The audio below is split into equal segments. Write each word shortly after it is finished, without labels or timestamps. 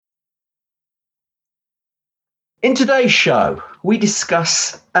In today's show, we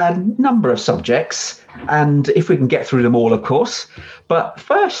discuss a number of subjects, and if we can get through them all, of course. But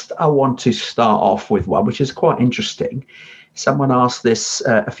first, I want to start off with one which is quite interesting. Someone asked this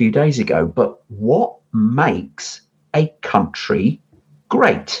a few days ago, but what makes a country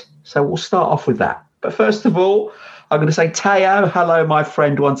great? So we'll start off with that. But first of all, I'm going to say, Teo, hello, my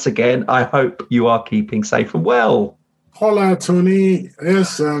friend, once again. I hope you are keeping safe and well. Hola, Tony.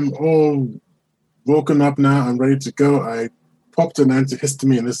 Yes, I'm all woken up now. I'm ready to go. I popped an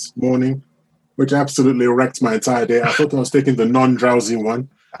antihistamine this morning, which absolutely wrecked my entire day. I thought I was taking the non-drowsy one.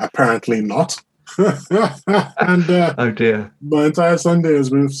 Apparently not. And oh, dear. My entire Sunday has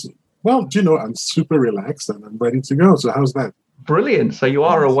been, well, I'm super relaxed and I'm ready to go. So how's that? Brilliant. So you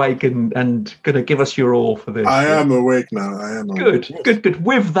are awake and going to give us your all for this. I am awake now. Good.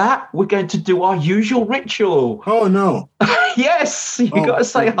 With that, we're going to do our usual ritual. Oh, no. Yes. You've got to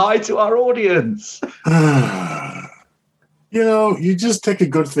say hi to our audience. You just take a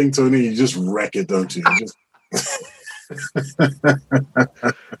good thing, Tony. You just wreck it, don't you?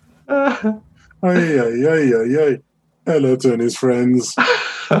 Hello, Tony's friends.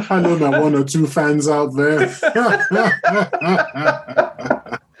 Hello, my one or two fans out there.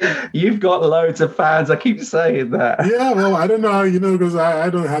 You've got loads of fans. I keep saying that. Yeah, well, I don't know, because I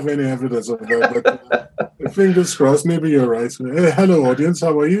don't have any evidence of that. But fingers crossed, maybe you're right. Hey, hello, audience.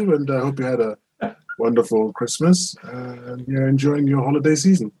 How are you? And I hope you had a wonderful Christmas and you're enjoying your holiday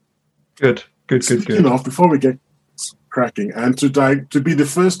season. Good. Speaking of, before we get cracking, and to be the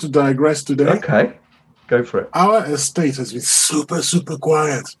first to digress today. Okay. Go for it. Our estate has been super, super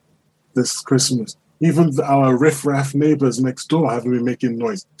quiet this Christmas. Even our riff-raff neighbors next door haven't been making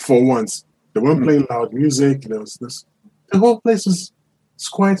noise for once. They weren't playing loud music. There was this. The whole place is as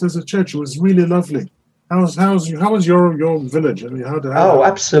quiet as a church. It was really lovely. How was your village? I mean,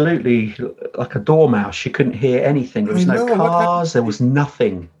 absolutely, like a dormouse. You couldn't hear anything. There was no cars. There was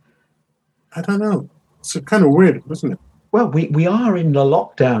nothing. I don't know. It's kind of weird, isn't it? Well, we are in the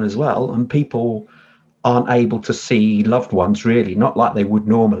lockdown as well, and people aren't able to see loved ones, really, not like they would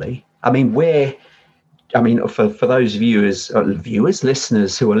normally. For those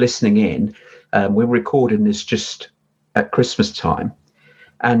listeners who are listening in, we're recording this just at Christmas time.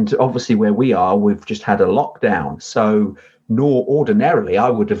 And obviously where we are, we've just had a lockdown. So ordinarily,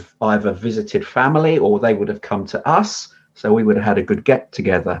 I would have either visited family or they would have come to us. So we would have had a good get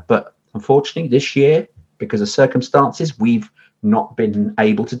together. But unfortunately, this year, because of circumstances, we've not been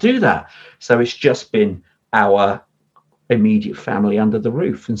able to do that. So it's just been our immediate family under the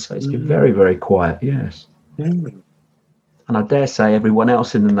roof. And so it's been very, very quiet, yes. And I dare say everyone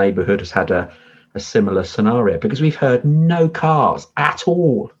else in the neighbourhood has had a similar scenario because we've heard no cars at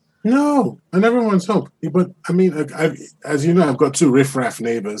all. No, and everyone's home. But, as you know, I've got two riff-raff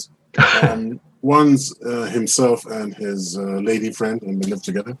neighbours. One's himself and his lady friend, and they live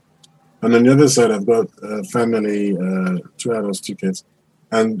together. And on the other side, I've got a family, 2 adults, 2 kids.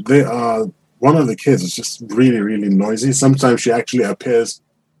 And one of the kids is just really, really noisy. Sometimes she actually appears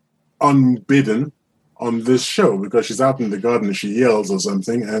unbidden on this show because she's out in the garden and she yells or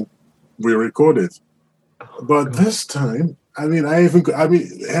something and we record it. But this time,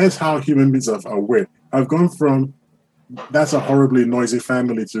 here's how human beings are weird. I've gone from, that's a horribly noisy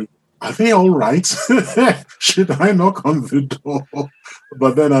family to, are they all right? Should I knock on the door?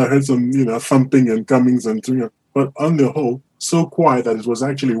 But then I heard some, thumping and comings and doing it. But on the whole, so quiet that it was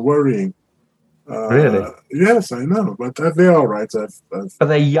actually worrying. Really? Yes, I know. But they're all right. But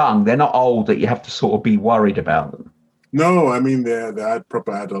they're young. They're not old that you have to sort of be worried about them. No, they're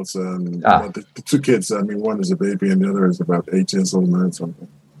proper adults. The 2 kids, one is a baby and the other is about 8 years old now or something.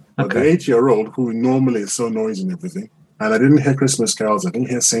 But the 8-year-old, who normally is so noisy and everything, and I didn't hear Christmas carols. I didn't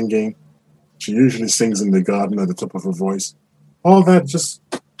hear singing. She usually sings in the garden at the top of her voice. All that just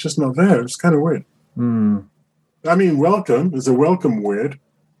not there. It's kind of weird. Welcome. It's a welcome weird.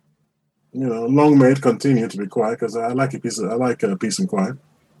 Long may it continue to be quiet because I like peace and quiet.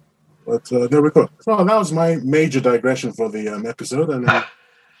 But there we go. Well, that was my major digression for the episode. And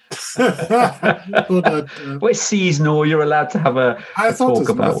well, it's seasonal. You're allowed to have a talk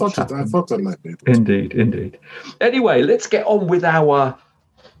about what's happened. I thought I might be. Indeed. Anyway, let's get on with our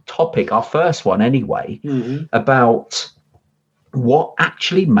topic, our first one anyway, about what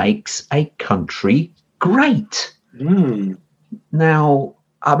actually makes a country great. Now,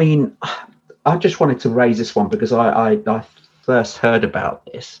 I just wanted to raise this one because I first heard about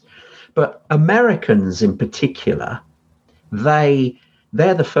this. But Americans in particular, they're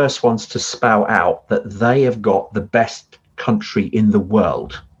the first ones to spout out that they have got the best country in the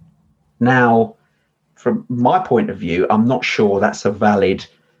world. Now, from my point of view, I'm not sure that's a valid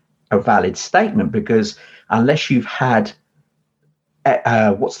statement because, unless you've had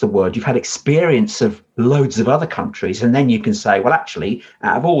what's the word? You've had experience of loads of other countries, and then you can say, well, actually,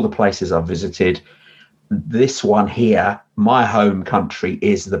 out of all the places I've visited, this one here, my home country,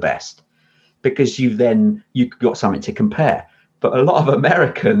 is the best, because you've got something to compare. But a lot of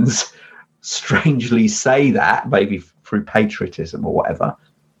Americans strangely say that, maybe through patriotism or whatever,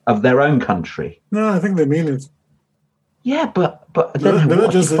 of their own country. No, I think they mean it. Yeah, but they're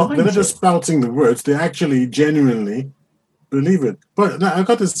not just spouting the words. They actually genuinely believe it. But now, I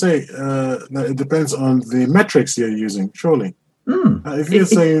got to say, that it depends on the metrics you're using, surely. If you're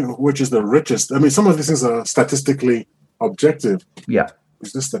saying which is the richest, I mean, some of these things are statistically objective. Yeah.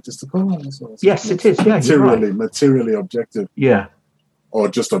 Is this statistical? Yes, it is. Yeah, materially objective. Yeah. Or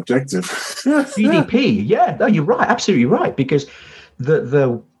just objective. GDP. Yeah, no, you're right. Absolutely right. Because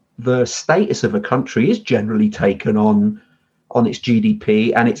the status of a country is generally taken on its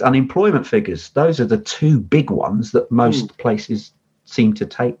GDP and its unemployment figures. Those are the two big ones that most places seem to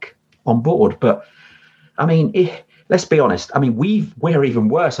take on board. But I mean, let's be honest. I mean, we're even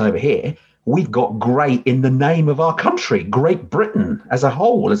worse over here. We've got great in the name of our country, Great Britain as a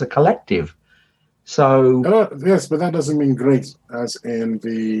whole, as a collective. So yes, but that doesn't mean great as in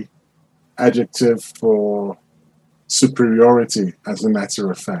the adjective for superiority, as a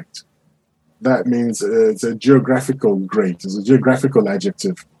matter of fact. That means it's a geographical great. It's a geographical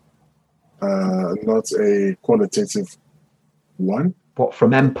adjective, not a qualitative one. What,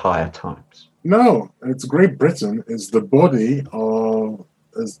 from empire times? No, it's Great Britain is the body of,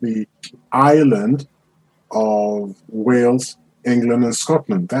 is the island of Wales, England, and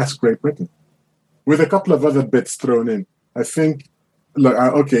Scotland. That's Great Britain, with a couple of other bits thrown in. I think, look,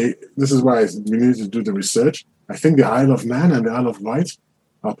 okay, this is why we need to do the research. I think the Isle of Man and the Isle of Wight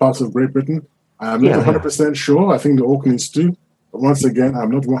are parts of Great Britain. I'm not 100% sure. I think the Orkneys too. But once again,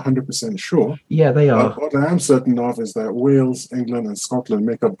 I'm not 100% sure. Yeah, they are. But what I am certain of is that Wales, England, and Scotland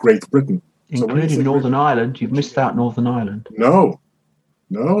make up Great Britain. Including Northern Ireland. You've missed out Northern Ireland. No.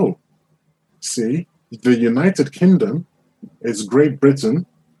 See, the United Kingdom is Great Britain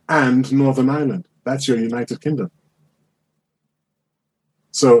and Northern Ireland. That's your United Kingdom.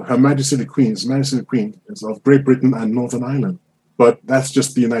 So Her Majesty the Queen is of Great Britain and Northern Ireland. But that's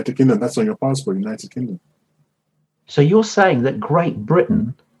just the United Kingdom. That's on your passport, United Kingdom. So you're saying that Great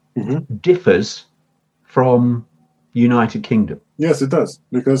Britain differs from United Kingdom? Yes, it does.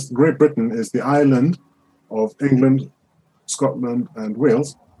 Because Great Britain is the island of England, Scotland, and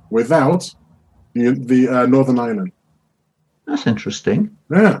Wales without the Northern Ireland. That's interesting.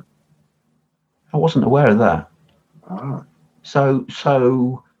 Yeah. I wasn't aware of that. Ah.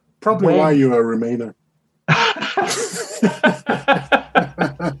 So probably why you are a Remainer.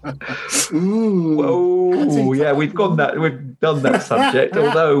 Ooh, whoa! Yeah, we've done that subject.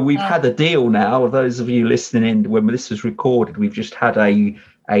 Although we've had a deal now. Those of you listening in, when this was recorded, we've just had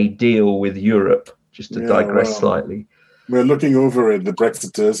a deal with Europe. Just to digress slightly, we're looking over it, the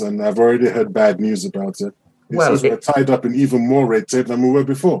Brexiters, and I've already heard bad news about it. We're tied up in even more red tape than we were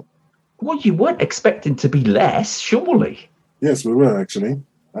before. Well, you weren't expecting to be less, surely. Yes, we were actually.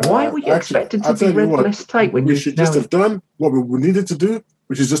 Why were you expecting to be less tape when we should just have done what we needed to do,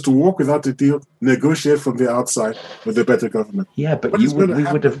 which is just to walk without the deal, negotiate from the outside with a better government. Yeah, but we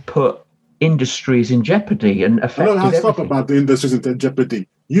would have put industries in jeopardy and affected everything. Let's talk about the industries in jeopardy.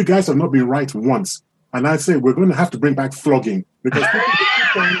 You guys have not been right once. And I say we're going to have to bring back flogging because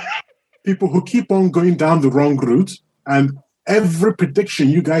people who keep on going down the wrong route, and every prediction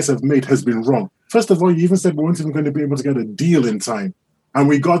you guys have made has been wrong. First of all, you even said we weren't even going to be able to get a deal in time. And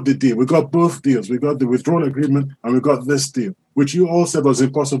we got the deal. We got both deals. We got the withdrawal agreement and we got this deal, which you all said was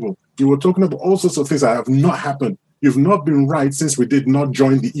impossible. You were talking about all sorts of things that have not happened. You've not been right since we did not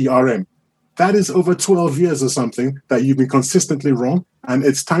join the ERM. That is over 12 years or something that you've been consistently wrong. And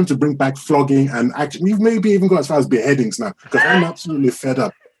it's time to bring back flogging and actually maybe even go as far as beheadings now, because I'm absolutely fed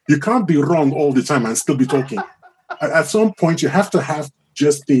up. You can't be wrong all the time and still be talking. At some point, you have to have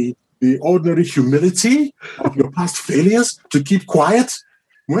just the ordinary humility of your past failures to keep quiet.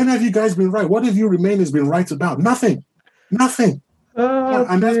 When have you guys been right? What have you Remainers been right about? Nothing. And that's been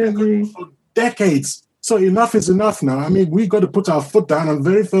going on for decades. So enough is enough now. I mean, we got to put our foot down and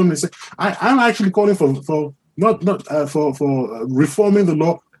very firmly say, I'm actually calling for reforming the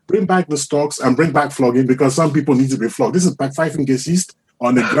law, bring back the stocks and bring back flogging, because some people need to be flogged. This is Pfeifengesicht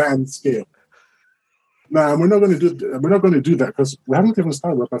on a grand scale. Now, we're not going to do that because we haven't even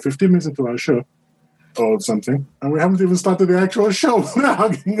started. We're about 15 minutes into our show or something, and we haven't even started the actual show. We're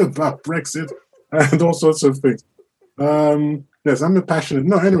arguing about Brexit and all sorts of things. Yes, I'm passionate.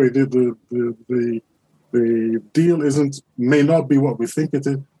 No, anyway, the deal may not be what we think it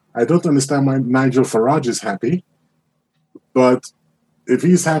is, I don't understand why Nigel Farage is happy, but if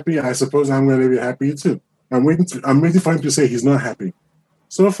he's happy, I suppose I'm going to be happy too. I'm waiting for him to say he's not happy.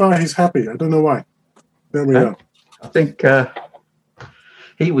 So far, he's happy. I don't know why. There we go. I think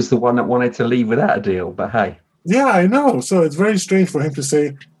he was the one that wanted to leave without a deal, but hey. Yeah, I know. So it's very strange for him to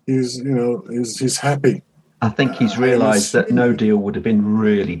say he's happy. I think he's realised that no deal would have been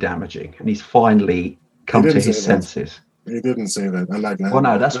really damaging, and he's finally come to his senses. He didn't say that. I like that. Well,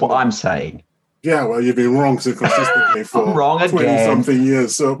 no, that's what I'm saying. Yeah, well, you've been wrong so consistently for 20-something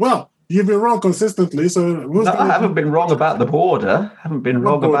years. So, well, you've been wrong consistently. So, I haven't been wrong about the border. Haven't been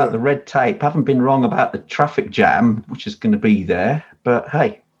wrong about the red tape. Haven't been wrong about the traffic jam, which is going to be there. But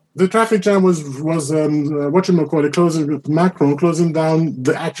hey, the traffic jam was closing Macron closing down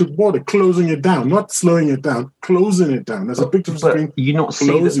the actual border, closing it down, not slowing it down, closing it down. There's a big difference between. You not see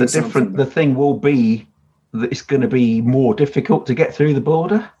that the thing will be that it's going to be more difficult to get through the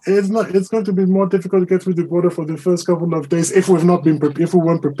border? It's not. It's going to be more difficult to get through the border for the first couple of days if we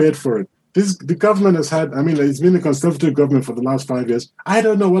weren't prepared for it. The government has had. I mean, it's been a Conservative government for the last 5 years. I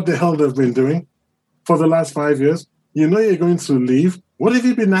don't know what the hell they've been doing for the last 5 years. You know you're going to leave. What have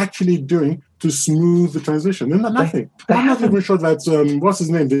you been actually doing to smooth the transition? Nothing. I'm not even sure that what's his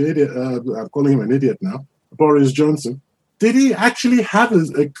name? The idiot. I'm calling him an idiot now. Boris Johnson. Did he actually have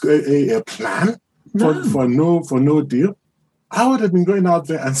a plan? No. For no deal? I would have been going out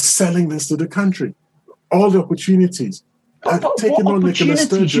there and selling this to the country. All the opportunities. But what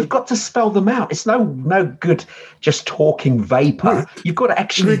opportunities? You've got to spell them out. It's no good just talking vapor. You've got to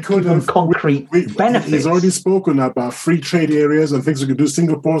actually give them concrete benefits. He's already spoken about free trade areas and things we could do,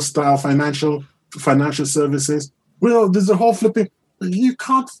 Singapore-style financial services. Well, there's a whole flipping... You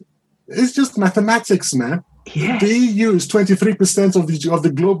can't... It's just mathematics, man. Yes. The EU is 23% of the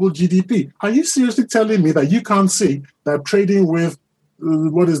global GDP. Are you seriously telling me that you can't see that trading with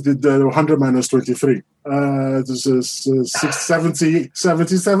what is the 100 minus 23?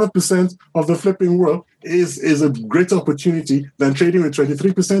 77% of the flipping world is a greater opportunity than trading with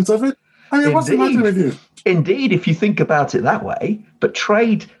 23% of it? I mean, what's the matter with you? Indeed, if you think about it that way, but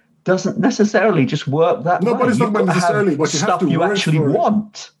trade doesn't necessarily just work that way. No, but it's not necessarily. But you have to you actually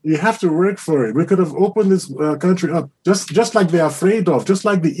want. You have to work for it. We could have opened this country up just like they're afraid of, just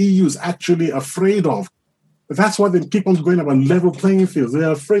like the EU is actually afraid of. That's why they keep on going about level playing fields.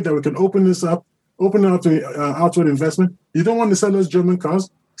 They're afraid that we can open it up to outward investment. You don't want to sell us German cars?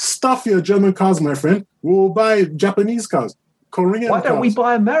 Stuff your German cars, my friend. We'll buy Japanese cars. Korean Why don't cars. we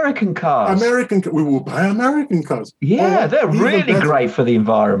buy American cars? We will buy American cars. Yeah, they're really great for the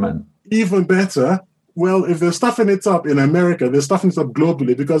environment. Even better. Well, if they're stuffing it up in America, they're stuffing it up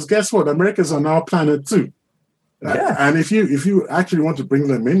globally because guess what? America's on our planet too. Yeah. And if you actually want to bring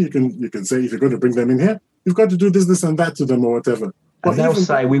them in, you can say if you're going to bring them in here, you've got to do this and that to them or whatever. And they'll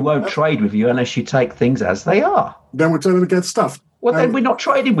say we won't trade with you unless you take things as they are. Then we're telling them to get stuffed. Well, then we're not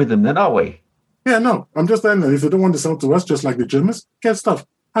trading with them, then, are we? Yeah, no. I'm just saying that if they don't want to sell to us, just like the Germans, get stuff.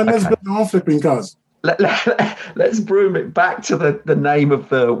 And let's build our own flipping cars. Let's broom it back to the name of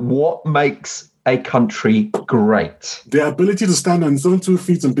what makes a country great. The ability to stand on its own 2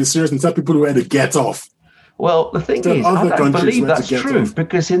 feet and be serious and tell people where to get off. Well, the thing is, I don't believe that's true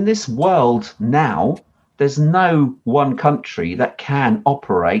because in this world now, there's no one country that can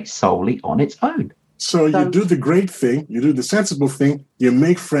operate solely on its own. So you do the great thing, you do the sensible thing, you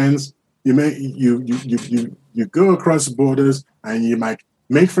make friends, you go across borders and you might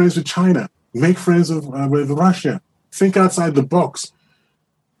make friends with China, make friends with Russia. Think outside the box.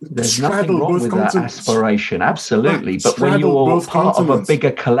 There's nothing wrong with that aspiration, absolutely. But when you're part of a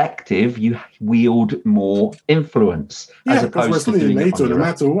bigger collective, you wield more influence as opposed to doing NATO, no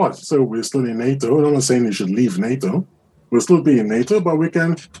matter what. So we're still in NATO. I'm not saying you should leave NATO. We'll still be in NATO, but we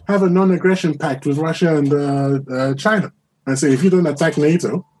can have a non-aggression pact with Russia and China and say, if you don't attack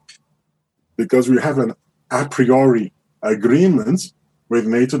NATO, because we have an a priori agreement with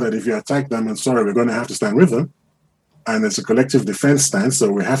NATO that if you attack them, and sorry, we're going to have to stand with them. And it's a collective defense stance,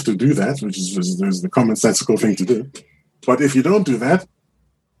 so we have to do that, which is the commonsensical thing to do. But if you don't do that,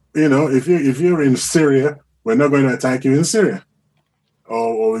 if you're in Syria, we're not going to attack you in Syria.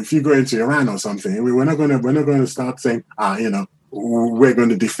 Or if you go into Iran or something, we're not going to start saying, we're going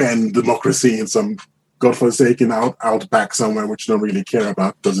to defend democracy in some godforsaken outback somewhere which you don't really care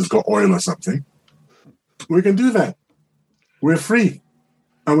about because it's got oil or something. We can do that. We're free.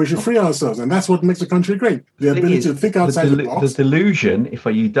 And we should free ourselves. And that's what makes a country great. The ability to think outside the box. The delusion, if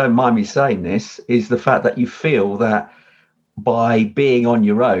you don't mind me saying this, is the fact that you feel that by being on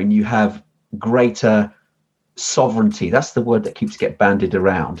your own, you have greater sovereignty. That's the word that keeps getting bandied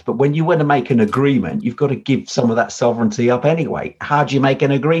around. But when you want to make an agreement, you've got to give some of that sovereignty up anyway. How do you make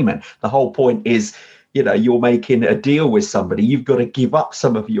an agreement? The whole point is, you're making a deal with somebody. You've got to give up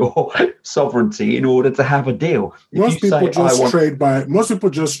some of your sovereignty in order to have a deal. Most people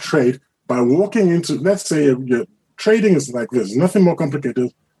just trade by walking into, let's say, trading is like this. Nothing more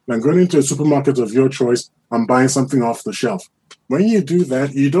complicated than going into a supermarket of your choice and buying something off the shelf. When you do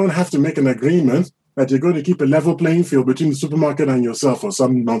that, you don't have to make an agreement that you're going to keep a level playing field between the supermarket and yourself or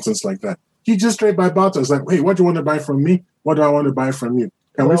some nonsense like that. You just trade by barter. It's like, hey, what do you want to buy from me? What do I want to buy from you?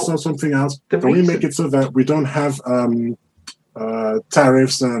 Can we sort something out? Can we make it so that we don't have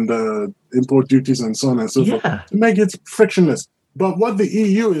tariffs and import duties and so on and so forth to make it frictionless? But what the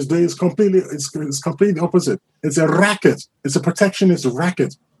EU is doing is completely opposite. It's a racket. It's a protectionist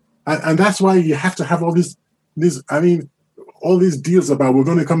racket. And that's why you have to have all these deals about we're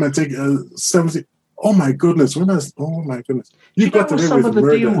going to come and take 70. Oh my goodness. You've got to live some with of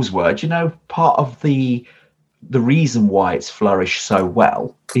the deals were. Do you know, part of the reason why it's flourished so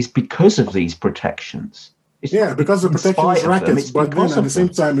well is because of these protections. Because the protection is rackets, but then at the same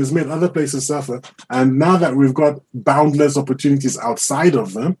time, it's made other places suffer. And now that we've got boundless opportunities outside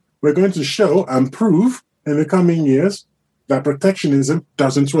of them, we're going to show and prove in the coming years that protectionism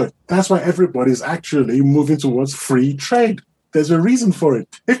doesn't work. That's why everybody's actually moving towards free trade. There's a reason for it.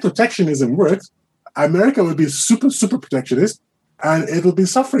 If protectionism works, America will be super, super protectionist, and it'll be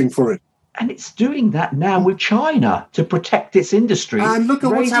suffering for it. And it's doing that now with China to protect its industry. And look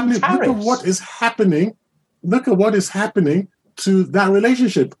at what's happening. Tariffs. Look at what is happening. Look at what is happening to that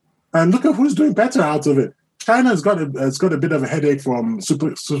relationship. And look at who's doing better out of it. China has got a bit of a headache from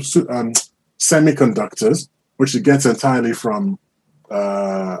semiconductors, which it gets entirely from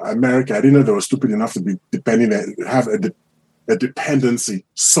America. I didn't know they were stupid enough to be have a dependency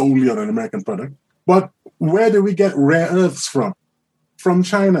solely on an American product. But where do we get rare earths from? From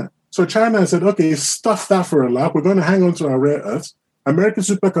China. So China said, okay, stuff that for a lap. We're going to hang on to our rare earths. American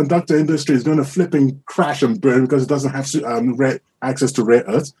superconductor industry is going to flip and crash and burn because it doesn't have access to rare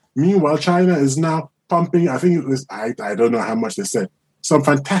earths. Meanwhile, China is now pumping, I think it was, I don't know how much they said, some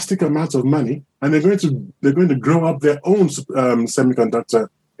fantastic amounts of money, and they're going to grow up their own semiconductor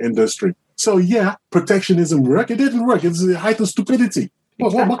industry. So yeah, protectionism worked. It didn't work. It's the height of stupidity.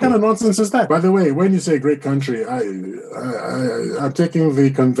 Exactly. What kind of nonsense is that? By the way, when you say great country, I'm taking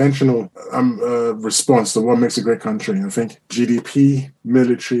the conventional response to what makes a great country. I think GDP,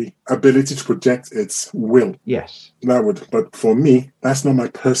 military, ability to protect its will. Yes. That would. But for me, that's not my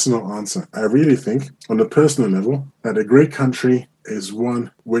personal answer. I really think, on a personal level, that a great country is one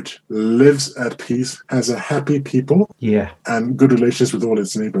which lives at peace, has a happy people, and good relations with all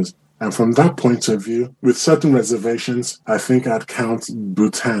its neighbors. And from that point of view, with certain reservations, I think I'd count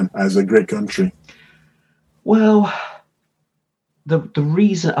Bhutan as a great country. Well, the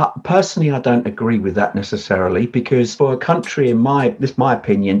reason, personally, I don't agree with that necessarily, because for a country, in my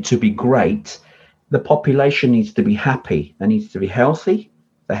opinion, to be great, the population needs to be happy. They need to be healthy.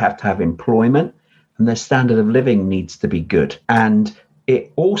 They have to have employment, and their standard of living needs to be good. And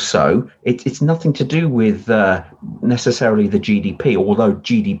it's nothing to do with necessarily the GDP, although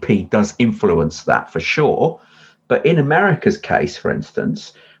GDP does influence that for sure. But in America's case, for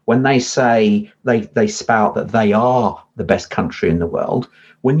instance, when they say they spout that they are the best country in the world,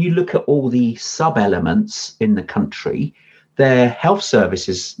 when you look at all the sub-elements in the country, their health service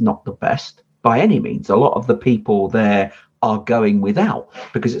is not the best by any means. A lot of the people there are going without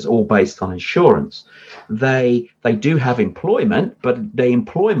because it's all based on insurance. They do have employment, but the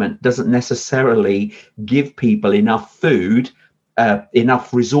employment doesn't necessarily give people enough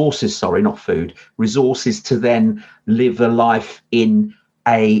resources to then live a life in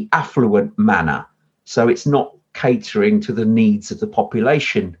a affluent manner. So it's not catering to the needs of the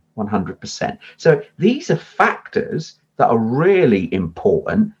population 100%. So these are factors that are really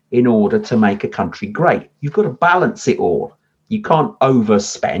important in order to make a country great. You've got to balance it all. You can't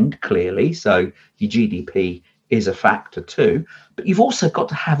overspend, clearly, so your GDP is a factor too. But you've also got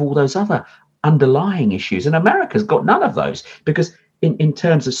to have all those other underlying issues. And America's got none of those because in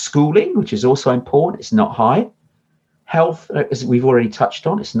terms of schooling, which is also important, it's not high. Health, as we've already touched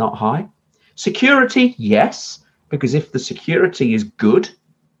on, it's not high. Security, yes, because if the security is good,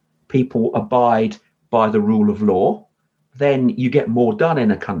 people abide by the rule of law, then you get more done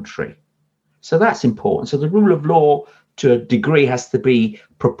in a country. So that's important. So the rule of law, to a degree, has to be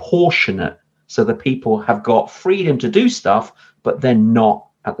proportionate so that people have got freedom to do stuff, but then not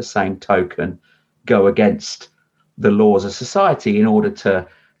at the same token go against the laws of society in order to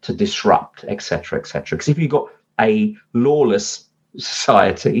disrupt, etc., etc. Because if you've got a lawless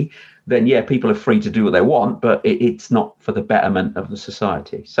society, then yeah, people are free to do what they want, but it's not for the betterment of the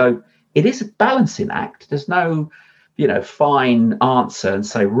society. So it is a balancing act. There's no, fine answer and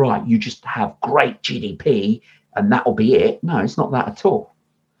say, right, you just have great GDP and that'll be it. No, it's not that at all.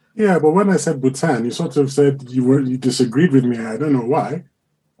 Yeah, but when I said Bhutan, you sort of said you disagreed with me. I don't know why.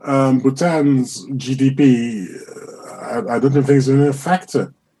 Bhutan's GDP, I don't think is a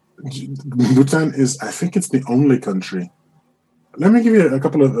factor. Bhutan is, I think it's the only country. Let me give you a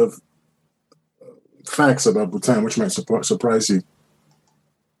couple of facts about Bhutan, which might surprise you.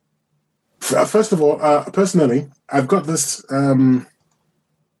 First of all, personally, I've got this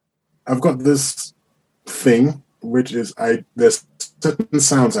thing, which is there's certain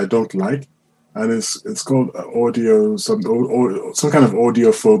sounds I don't like, and it's called some kind of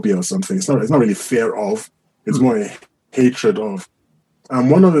audiophobia or something. It's not really fear of, it's more a hatred of. And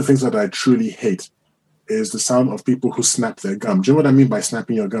one of the things that I truly hate is the sound of people who snap their gum. Do you know what I mean by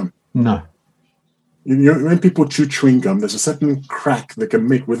snapping your gum? No. When people chew chewing gum, there's a certain crack they can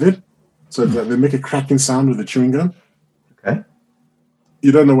make with it. So that they make a cracking sound with the chewing gum. Okay.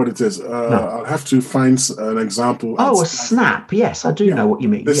 You don't know what it is. No. I'll have to find an example. Oh, a snap. Yes, I do know what you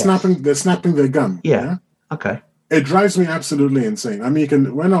mean. They're snapping their gum. Yeah. Okay. It drives me absolutely insane. I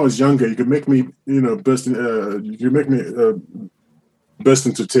mean, when I was younger, you could make me, burst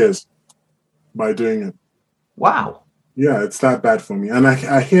into tears by doing it. Wow. Yeah, it's that bad for me. And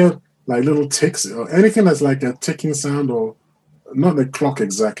I hear like little ticks or anything that's like a ticking sound, or not a clock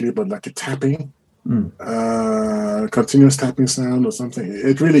exactly, but like a tapping, continuous tapping sound or something.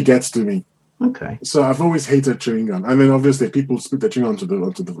 It really gets to me. Okay. So I've always hated chewing gum. I mean, obviously, people spit their chewing onto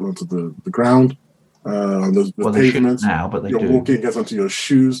the ground, on the pavement. Now, but you're walking, it gets onto your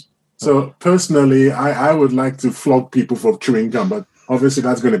shoes. So personally, I would like to flog people for chewing gum, but obviously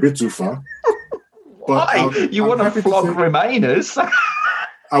that's going a bit too far. Why? You want to flog Remainers?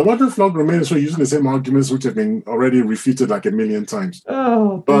 I want to flog Remainers for using the same arguments which have been already refuted like a million times.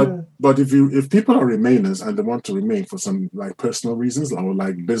 Oh, but if people are Remainers and they want to remain for some like personal reasons or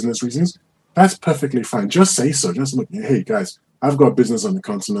like business reasons, that's perfectly fine. Just say so. Just look, hey guys, I've got business on the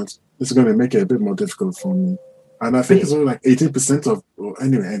continent. This is going to make it a bit more difficult for me. And I think it's only like 18% of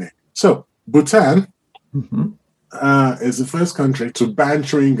anyway. So Bhutan is the first country to ban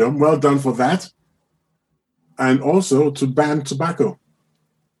chewing gum. Well done for that. And also to ban tobacco.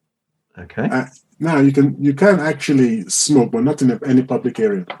 Okay. Now you can actually smoke, but not in any public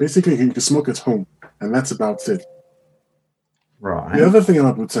area. Basically, you can smoke at home, and that's about it. Right. The other thing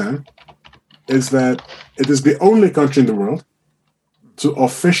about Bhutan is that it is the only country in the world to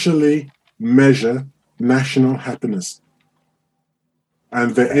officially measure national happiness,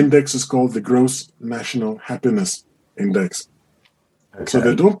 and the index is called the Gross National Happiness Index. Okay. So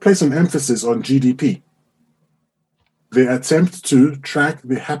they don't place an emphasis on GDP. They attempt to track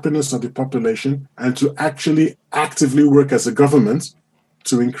the happiness of the population and to actually actively work as a government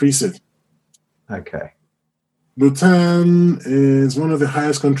to increase it. Okay. Bhutan is one of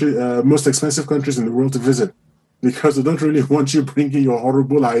the most expensive countries in the world to visit because they don't really want you bringing your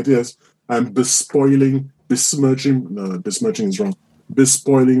horrible ideas and bespoiling their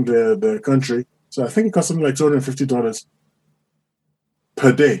country. So I think it costs something like $250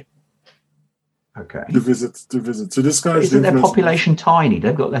 per day. Okay. To visit. To discourage. Isn't their population tiny?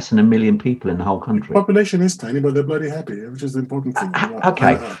 They've got less than 1 million people in the whole country. The population is tiny, but they're bloody happy, which is the important thing.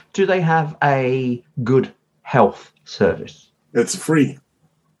 Okay. Do they have a good health service? It's free.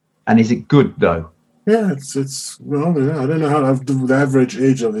 And is it good though? Yeah, it's well, I don't know how the average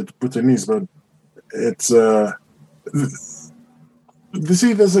age of the Bhutanese, but it's you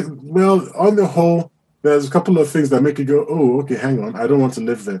see, on the whole, there's a couple of things that make you go, oh, okay, hang on, I don't want to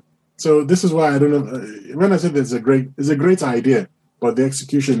live there. So this is why I don't know. When I said it's a great idea, but the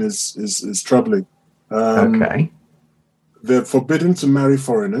execution is troubling. Okay. They're forbidden to marry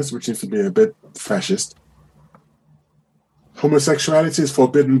foreigners, which seems to be a bit fascist. Homosexuality is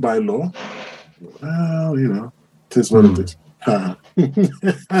forbidden by law. Well, it is what it is.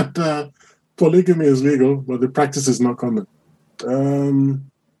 And polygamy is legal, but the practice is not common.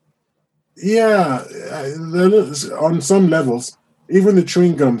 On some levels, even the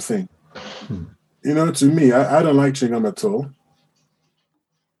chewing gum thing. To me, I don't like chewing gum at all.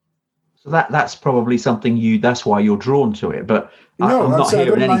 So that's probably something that's why you're drawn to it. But no, I'm not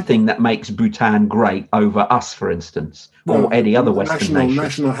hearing anything that makes Bhutan great over us, for instance, or any other Western nation.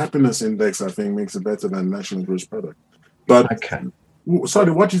 National Happiness Index, I think, makes it better than National Gross Product. But okay.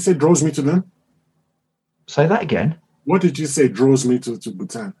 Sorry, what did you say draws me to them? Say that again. What did you say draws me to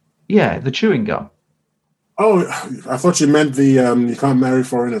Bhutan? Yeah, the chewing gum. Oh, I thought you meant the you can't marry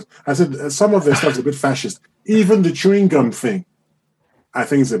foreigners. I said some of their stuff's a bit fascist. Even the chewing gum thing. I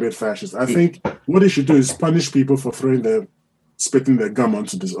think it's a bit fascist. I think what they should do is punish people for spitting their gum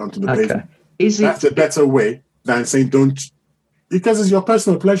onto the pavement. That's a better way than saying don't, because it's your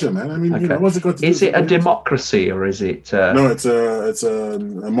personal pleasure, man. I mean, what's it got to do? Is it a democracy or is it? No, it's a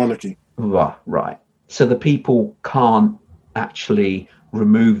monarchy. Right. So the people can't actually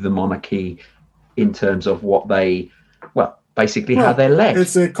remove the monarchy in terms of what they, how they're led.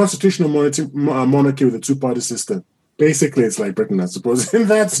 It's a constitutional monarchy with a two-party system. Basically, it's like Britain, I suppose, in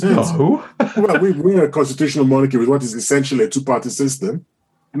that sense. No. Well, we're a constitutional monarchy with what is essentially a two-party system.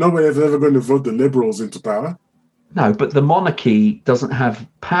 Nobody's ever going to vote the Liberals into power. No, but the monarchy doesn't have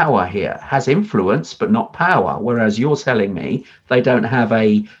power here. It has influence, but not power. Whereas you're telling me they don't have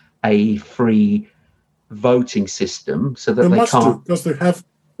a free voting system, so that they can't. Because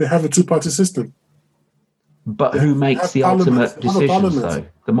they have a two-party system. But who makes the ultimate decisions, though?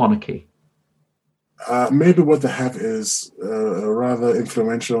 The monarchy. Maybe what they have is rather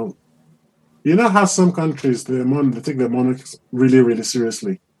influential. You know how some countries they take their monarchs really, really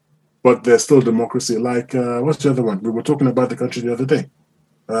seriously, but they're still democracy. Like what's the other one? We were talking about the country the other day,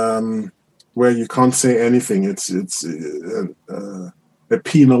 where you can't say anything. It's a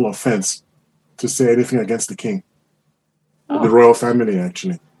penal offense to say anything against the king, the royal family.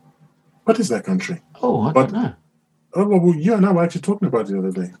 Actually, what is that country? Oh, I don't know. Oh well, you and I were actually talking about it the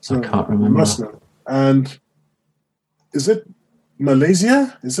other day. So I can't remember. You must know. And is it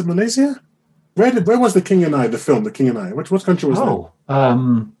Malaysia? Is it Malaysia? Where was The King and I, the film, The King and I? What country was that?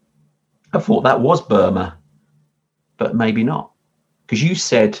 I thought that was Burma, but maybe not. Because you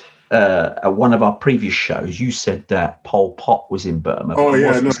said, at one of our previous shows, you said that Pol Pot was in Burma. Oh,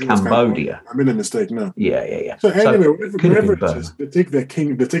 yeah. It was Cambodia. I made a mistake, no. Yeah. So anyway, wherever it is, they take their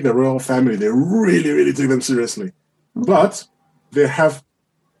king, they take the royal family, they really, really take them seriously. But they have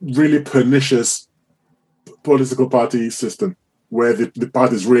really pernicious political party system where the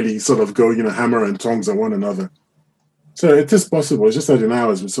parties really sort of go, hammer and tongs at one another. So it is possible. It's just that in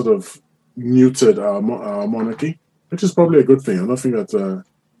ours, we sort of muted our monarchy, which is probably a good thing. I don't think that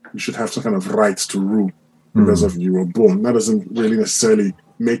you should have some kind of rights to rule because of you were born. That doesn't really necessarily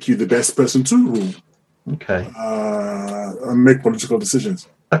make you the best person to rule. Okay. And make political decisions.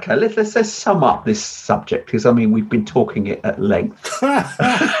 Okay, let's sum up this subject, because we've been talking it at length.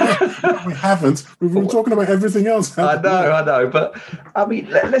 We haven't. We've been talking about everything else. I know, but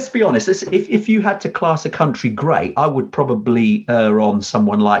let's be honest. If you had to class a country great, I would probably err on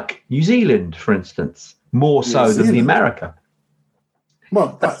someone like New Zealand, for instance, more so than the America.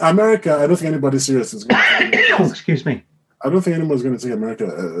 Well, America, I don't think anybody's serious is going to excuse me. I don't think anyone's going to take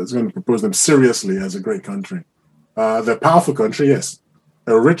America is going to propose them seriously as a great country. They're a powerful country, yes.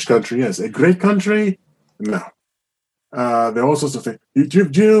 A rich country, yes. A great country, no. There are all sorts of things.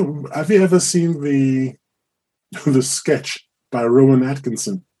 Have you ever seen the sketch by Rowan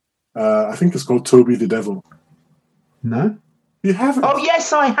Atkinson? I think it's called Toby the Devil. No. You haven't? Oh,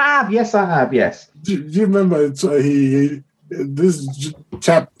 yes, I have. Yes. Do you remember this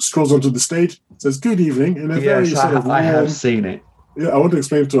chap strolls onto the stage, says, "Good evening," in a very sort of warm, I have seen it. Yeah, I want to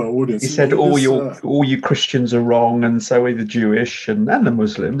explain to our audience. He said, all you Christians are wrong, and so are the Jewish and the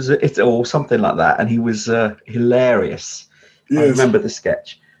Muslims. It's all something like that. And he was hilarious. Yes. I remember the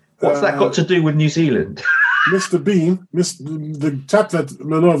sketch. What's that got to do with New Zealand? Mr. Bean, the chap that a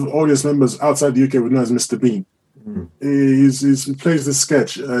lot of audience members outside the UK would know as Mr. Bean. He plays this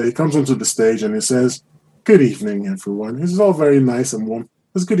sketch. He comes onto the stage and he says, "Good evening, everyone." This is all very nice and warm.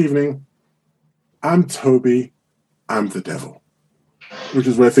 He says, "Good evening. I'm Toby. I'm the devil." Which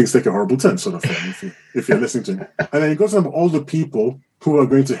is where things take a horrible turn, sort of thing, if you're listening to him. And then he goes on all the people who are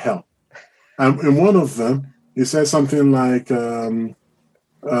going to hell. And in one of them, he says something like,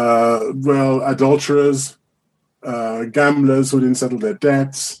 adulterers, gamblers who didn't settle their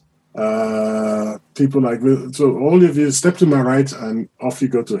debts, people like this. So all of you step to my right and off you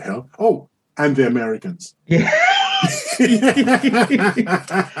go to hell. Oh, and the Americans. Yeah.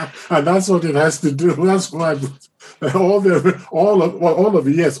 And that's what it has to do. That's why all of you,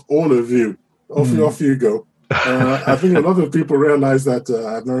 off you go. I think a lot of people realize that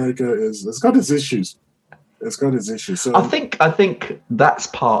America it's got its issues. It's got its issues. So I think that's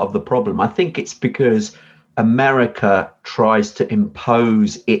part of the problem. I think it's because America tries to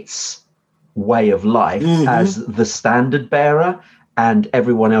impose its way of life as the standard bearer, and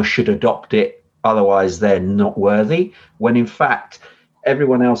everyone else should adopt it. Otherwise, they're not worthy. When in fact,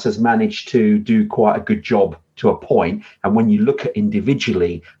 everyone else has managed to do quite a good job to a point. And when you look at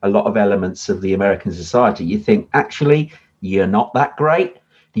individually a lot of elements of the American society, you think, actually, you're not that great.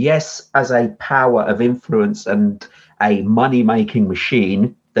 Yes, as a power of influence and a money-making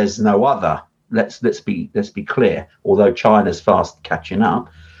machine, there's no other. Let's be clear. Although China's fast catching up,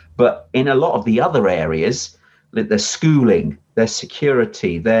 but in a lot of the other areas, their schooling, their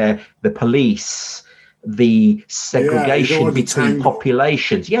security, the police, the segregation between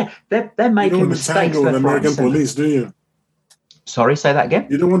populations. Yeah, they're making mistakes. You don't want to tangle with American police, do you? Sorry, say that again.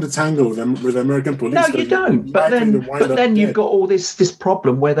 You don't want to tangle with them with American police. No, you don't. But then you've got all this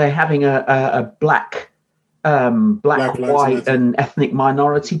problem where they're having a black, white, and ethnic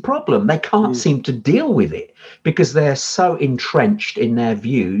minority problem. They can't seem to deal with it because they're so entrenched in their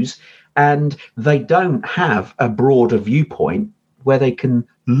views, and they don't have a broader viewpoint where they can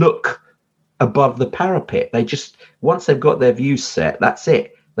look above the parapet. They just, once they've got their views set, that's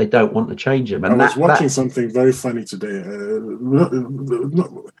it. They don't want to change them. And I was watching something very funny today.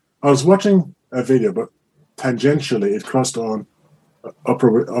 I was watching a video, but tangentially it crossed on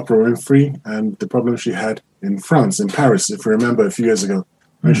Oprah Winfrey and the problem she had in France, in Paris, if you remember a few years ago.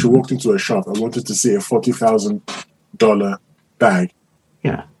 When she walked into a shop and wanted to see a $40,000 bag,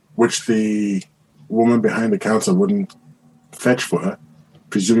 which the woman behind the counter wouldn't fetch for her,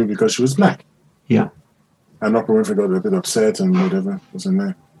 presumably because she was black. Yeah. And Oprah Winfrey got a bit upset and whatever was in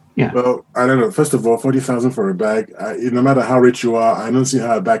there. Yeah. Well, I don't know. First of all, $40,000 for a bag. No matter how rich you are, I don't see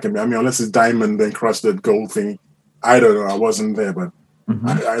how a bag can be. I mean, unless it's diamond encrusted gold thing. I don't know. I wasn't there, but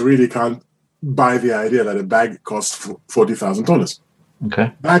I really can't buy the idea that a bag costs $40,000.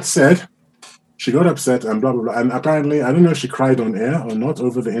 Okay. That said, she got upset and blah blah blah. And apparently, I don't know if she cried on air or not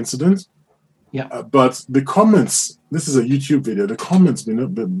over the incident. Yeah. But the comments. This is a YouTube video. The comments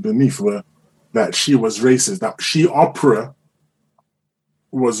beneath were that she was racist, that Oprah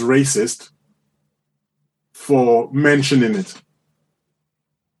was racist for mentioning it.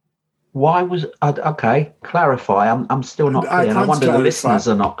 Why was okay? Clarify. I'm still not clear, and I wonder the listeners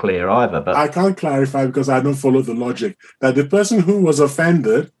are not clear either. But I can't clarify because I don't follow the logic that the person who was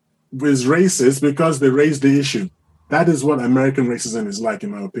offended was racist because they raised the issue. That is what American racism is like,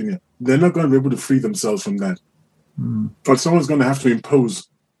 in my opinion. They're not going to be able to free themselves from that, but someone's going to have to impose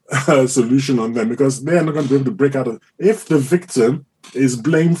a solution on them because they are not going to be able to break out of. If the victim is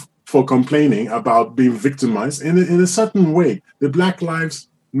blamed for complaining about being victimized in a certain way, the Black Lives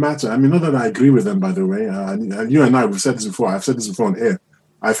Matter. I mean, not that I agree with them, by the way. You and I, we've said this before. I've said this before on air.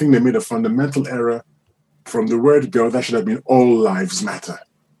 I think they made a fundamental error from the word go. That should have been all lives matter.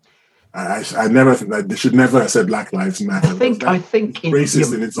 I never think that they should never have said Black Lives Matter. I think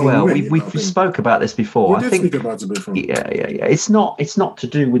racist in its own way. We've spoke about this before. We did speak about it before. Yeah. It's not to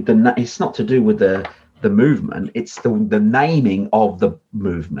do with the movement. It's the naming of the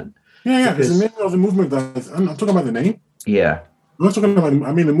movement. Yeah. It's the naming of the movement. I'm talking about the name. Yeah. I'm not talking about.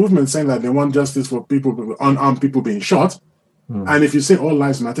 I mean, the movement saying that they want justice for people, unarmed people being shot. And if you say all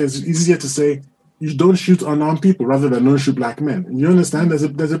lives matter, it's easier to say you don't shoot unarmed people rather than don't shoot black men. You understand?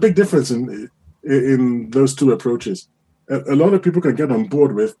 There's a big difference in those two approaches. A lot of people can get on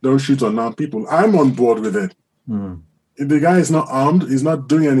board with don't shoot unarmed people. I'm on board with it. If the guy is not armed, he's not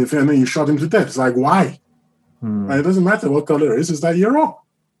doing anything, and then you shot him to death. It's like, why? And it doesn't matter what color it is that you're wrong.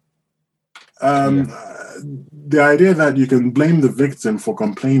 The idea that you can blame the victim for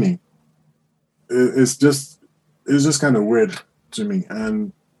complaining is just kind of weird to me.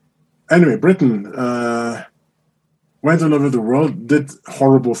 And anyway, Britain went all over the world, did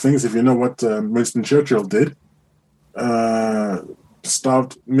horrible things. If you know what Winston Churchill did,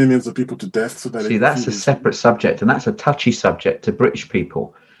 starved millions of people to death. So that that's a separate subject, and that's a touchy subject to British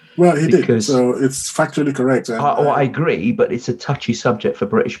people. Well, he did, so it's factually correct. I agree, but it's a touchy subject for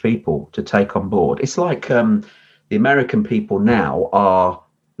British people to take on board. It's like the American people now are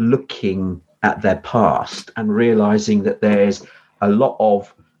looking at their past and realizing that there's a lot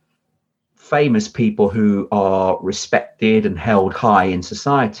of famous people who are respected and held high in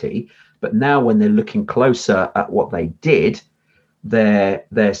society, but now when they're looking closer at what they did,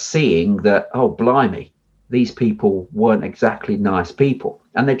 they're seeing that, oh, blimey, these people weren't exactly nice people.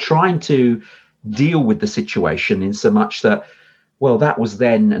 And they're trying to deal with the situation in so much that, well, that was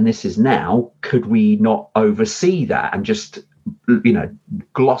then and this is now. Could we not oversee that and just,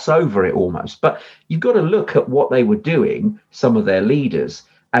 gloss over it almost? But you've got to look at what they were doing, some of their leaders,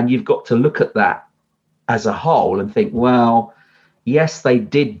 and you've got to look at that as a whole and think, well, yes, they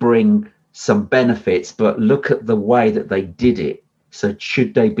did bring some benefits, but look at the way that they did it. So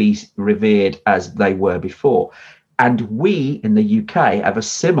should they be revered as they were before? And we in the UK have a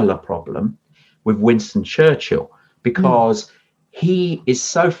similar problem with Winston Churchill because he is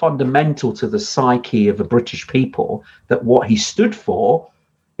so fundamental to the psyche of the British people that what he stood for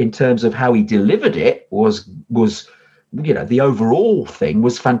in terms of how he delivered it was the overall thing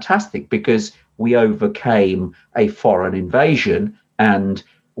was fantastic because we overcame a foreign invasion and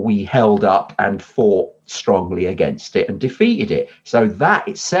we held up and fought strongly against it and defeated it. So that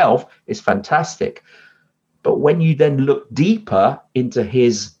itself is fantastic. But when you then look deeper into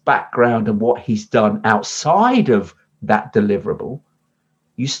his background and what he's done outside of that deliverable,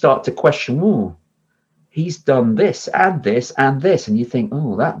 you start to question, he's done this and this and this. And you think,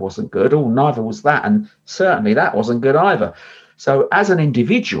 that wasn't good. Neither was that. And certainly that wasn't good either. So as an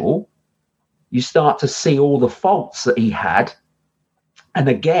individual, you start to see all the faults that he had. And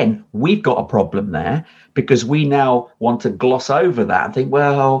again, we've got a problem there because we now want to gloss over that and think,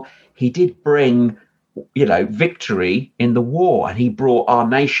 well, he did bring, victory in the war and he brought our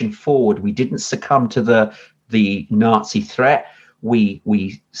nation forward. We didn't succumb to the Nazi threat. We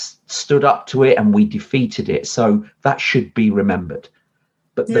stood up to it and we defeated it. So that should be remembered.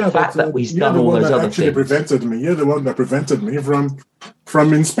 But the fact that he's done all those other things. You're the one that prevented me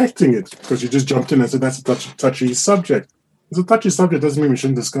from inspecting it because you just jumped in and said that's a touchy subject. It's a touchy subject doesn't mean we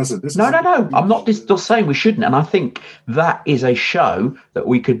shouldn't discuss it. No. I'm not just saying we shouldn't. And I think that is a show that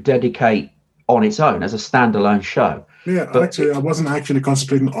we could dedicate on its own as a standalone show. Yeah, but actually, I wasn't actually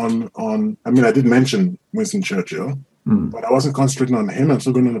concentrating on. I mean, I did mention Winston Churchill, but I wasn't concentrating on him. I'm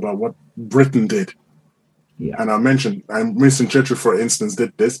still going on about what Britain did. Yeah. And I mentioned, Winston Churchill, for instance,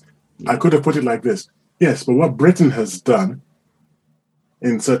 did this. I could have put it like this. Yes, but what Britain has done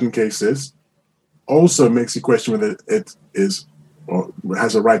in certain cases also makes you question whether it is or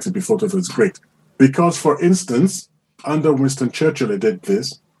has a right to be thought of as great. Because, for instance, under Winston Churchill, it did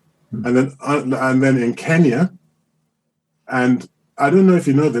this. And then in Kenya, and I don't know if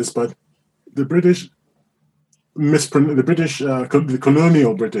you know this, but the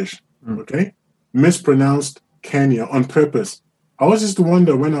colonial British, mispronounced Kenya on purpose. I always used to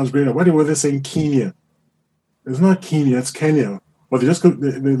wonder when I was growing up, why were they saying Kenya? It's not Kenya, it's Kenya. But they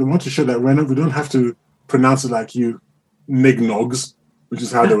want to show that we don't have to pronounce it like you nignogs, which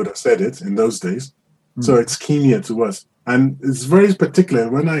is how they would have said it in those days. So it's Kenya to us. And it's very particular.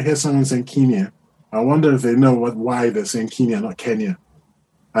 When I hear someone saying Kenya, I wonder if they know why they're saying Kenya, not Kenya.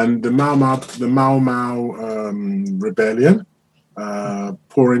 And the Mau Mau rebellion,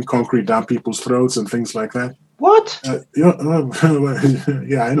 pouring concrete down people's throats and things like that. What? Yeah,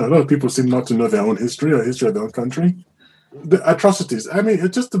 I know. A lot of people seem not to know their own history or history of their own country. The atrocities. I mean,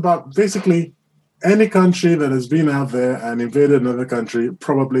 it's just about basically any country that has been out there and invaded another country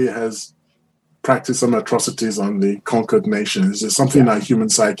probably has practice some atrocities on the conquered nations. It's something in our human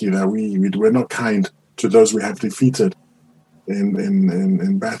psyche that we're not kind to those we have defeated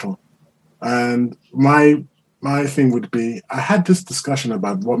in battle. And my thing would be, I had this discussion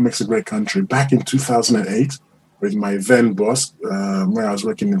about what makes a great country back in 2008 with my then boss, where I was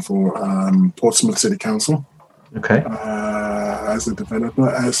working for Portsmouth City Council. Okay. As a developer,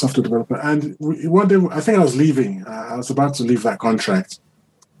 as a software developer. And one day, I think I was leaving. I was about to leave that contract.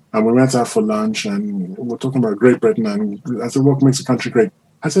 And we went out for lunch and we're talking about Great Britain. And I said, what makes a country great?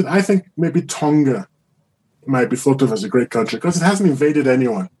 I said, I think maybe Tonga might be thought of as a great country because it hasn't invaded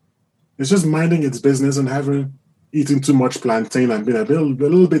anyone. It's just minding its business and eating too much plantain and being a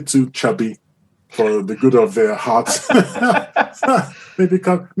little bit too chubby for the good of their hearts. maybe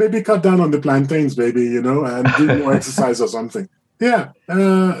cut down on the plantains, baby, and do more exercise or something. Yeah.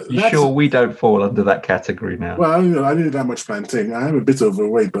 You sure we don't fall under that category now? Well, I didn't eat that much plantain. I'm a bit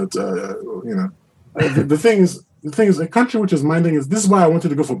overweight, but the thing is, a country which is minding this is why I wanted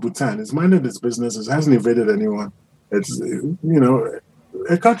to go for Bhutan. It's minded its business. It hasn't invaded anyone. It's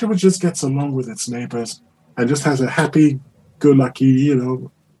a country which just gets along with its neighbors and just has a happy-go-lucky.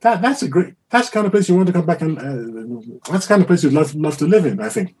 That's the kind of place you want to come back and that's the kind of place you'd love to live in. I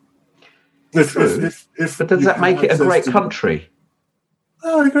think. But does that make it a great country?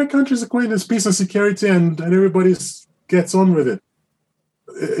 Oh, a great country is equated as peace and security, and everybody gets on with it.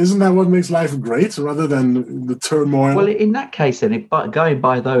 Isn't that what makes life great, rather than the turmoil? Well, in that case, then, going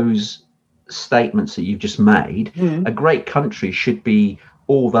by those statements that you've just made, a great country should be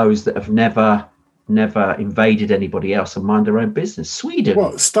all those that have never invaded anybody else and mind their own business. Sweden.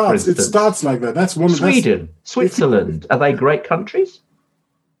 Well, it starts like that. That's one. Sweden, Switzerland. Are they great countries?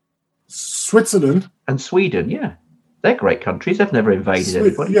 Switzerland and Sweden, yeah. They're great countries. They've never invaded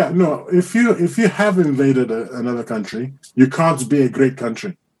anybody. Yeah, no. If you have invaded another country, you can't be a great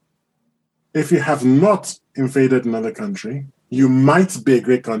country. If you have not invaded another country, you might be a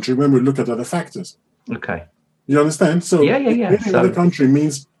great country when we look at other factors. Okay. You understand? So yeah. Invading another country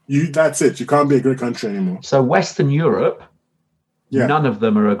means that's it. You can't be a great country anymore. So Western Europe, none of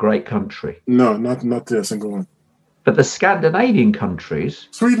them are a great country. No, not a single one. But the Scandinavian countries...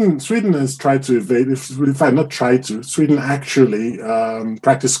 Sweden has tried to invade. In fact, not tried to. Sweden actually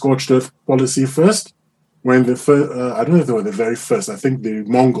practiced scorched earth policy first when the first, I don't know if they were the very first. I think the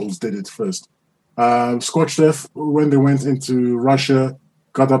Mongols did it first. Scorched earth when they went into Russia,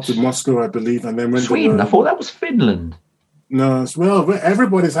 got up to Moscow, I believe, and then when Sweden. I thought that was Finland. No, well,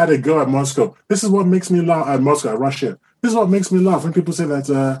 everybody's had a go at Moscow. This is what makes me laugh at Moscow, at Russia. This is what makes me laugh when people say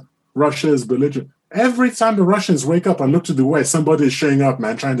that Russia is belligerent. Every time the Russians wake up and look to the west, somebody is showing up,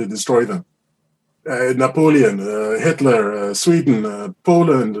 man, trying to destroy them. Napoleon, Hitler, Sweden,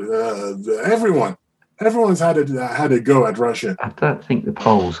 Poland, everyone. Everyone's had a go at Russia. I don't think the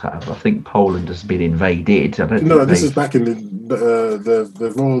Poles have. I think Poland has been invaded. No, this is back in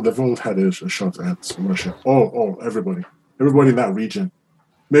they've all had a shot at Russia. Everybody in that region.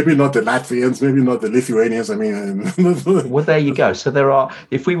 Maybe not the Latvians, maybe not the Lithuanians. I mean, well, there you go. So there are.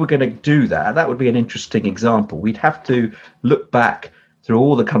 If we were going to do that, that would be an interesting example. We'd have to look back through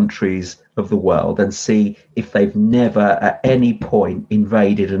all the countries of the world and see if they've never at any point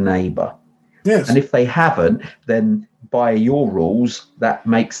invaded a neighbour. Yes. And if they haven't, then by your rules, that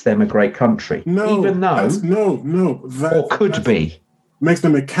makes them a great country. No, even though or could be makes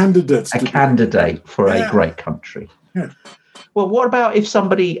them a candidate. For a great country. Yeah. Well, what about if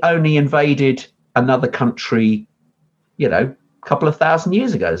somebody only invaded another country, a couple of thousand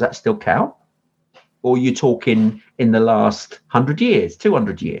years ago? Does that still count? Or are you talking in the last 100 years,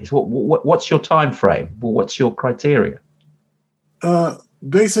 200 years? What's your time frame? Well, what's your criteria?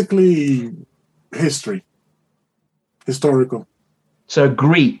 Basically, historical. So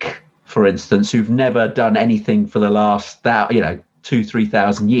Greek, for instance, who've never done anything for the last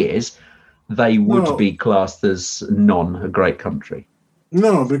 2,000-3,000 years, they would be classed as a great country.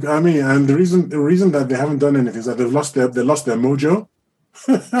 No, and the reason that they haven't done anything is that they lost their mojo.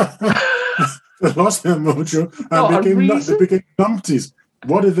 They lost their mojo and they became numpties.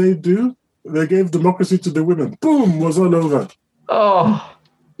 What did they do? They gave democracy to the women. Boom, was all over. Oh,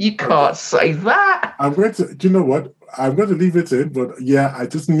 you can't say that. You know what? I'm going to leave it in, but yeah, I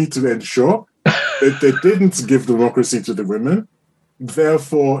just need to ensure that they didn't give democracy to the women.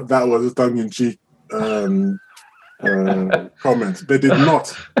 Therefore, that was a tongue-in-cheek comment. They did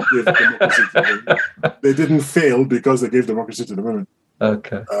not give democracy to the women. They didn't fail because they gave democracy to the women.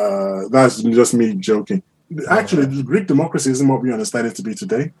 Okay. That's just me joking. Actually, the Greek democracy isn't what we understand it to be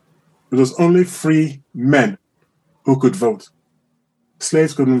today. It was only free men who could vote.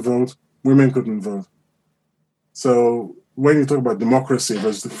 Slaves couldn't vote. Women couldn't vote. So when you talk about democracy, it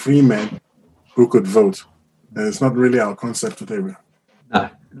was the free men who could vote. And it's not really our concept today. No,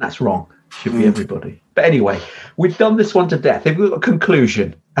 that's wrong. It should be everybody. But anyway, we've done this one to death. Have we got a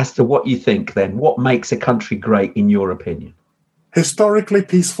conclusion as to what you think then? What makes a country great in your opinion? Historically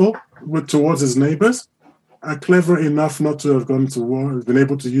peaceful towards its neighbors, clever enough not to have gone to war, been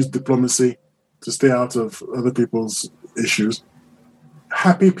able to use diplomacy to stay out of other people's issues.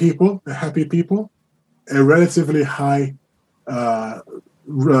 Happy people, a relatively high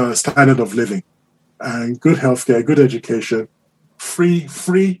standard of living, and good healthcare, good education, free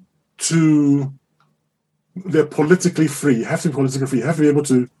to. They're politically free. You have to be politically free. You have to be able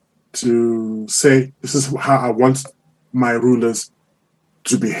to say, this is how I want my rulers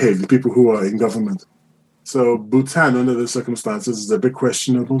to behave, the people who are in government. So Bhutan, under the circumstances, is a bit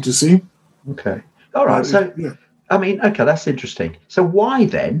questionable to see. Okay. All right. So, yeah. I mean, okay, that's interesting. So why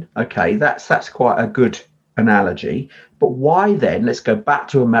then, okay, that's quite a good analogy, but why then, let's go back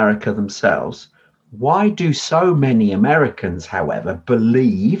to America themselves. Why do so many Americans, however,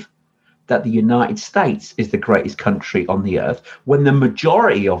 believe that the United States is the greatest country on the earth when the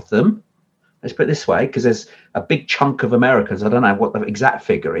majority of them, let's put it this way, because there's a big chunk of Americans, I don't know what the exact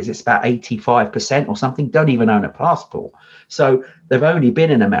figure is, it's about 85% or something, don't even own a passport. So they've only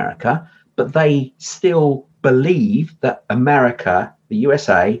been in America, but they still believe that America, the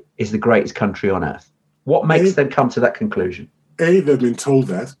USA, is the greatest country on earth. What makes them come to that conclusion? A, they've been told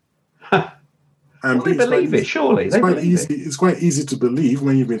that. And they believe it, surely. It's quite easy to believe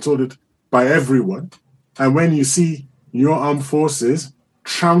when you've been told it by everyone. And when you see your armed forces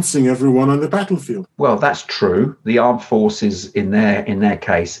trouncing everyone on the battlefield. Well, that's true. The armed forces in their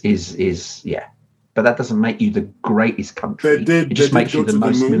case is yeah. But that doesn't make you the greatest country. It just makes you the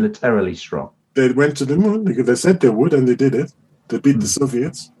most militarily strong. They went to the moon because they said they would, and they did it. They beat the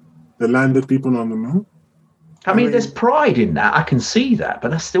Soviets. They landed people on the moon. I mean, there's pride in that. I can see that,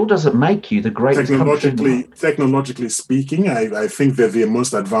 but that still doesn't make you the greatest country. Technologically speaking, I think they're the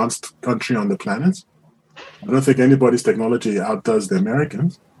most advanced country on the planet. I don't think anybody's technology outdoes the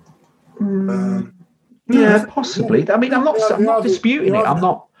Americans. Yeah, possibly. I mean, I'm not disputing it. I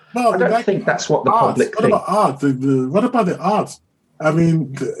don't think that's what the public thinks. What about art? What about the art? I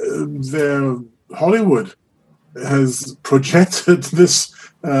mean, Hollywood has projected this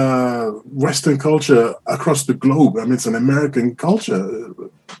Western culture across the globe. I mean, it's an American culture.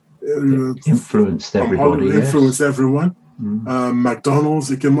 Influenced everybody. Influenced everyone. McDonald's,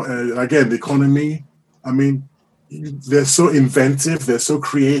 again, the economy. I mean, they're so inventive. They're so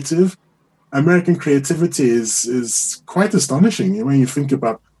creative. American creativity is quite astonishing when you think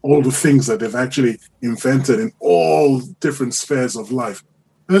about all the things that they've actually invented in all different spheres of life.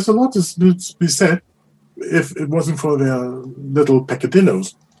 There's a lot to be said if it wasn't for their little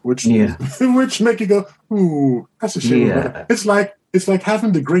peccadillos, which make you go, "Ooh, that's a shame." Yeah. It's like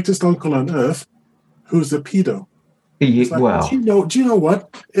having the greatest uncle on earth, who's a pedo. Like, do you know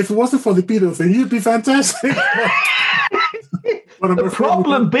what? If it wasn't for the pedo thing, you'd be fantastic. The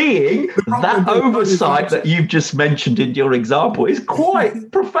problem being that oversight that you've just mentioned in your example is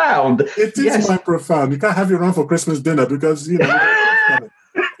quite profound. It is quite profound. You can't have your own for Christmas dinner because,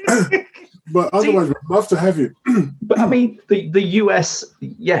 but otherwise, we'd love to have you. But I mean, the US,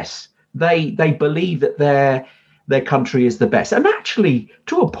 yes, they believe that their country is the best. And actually,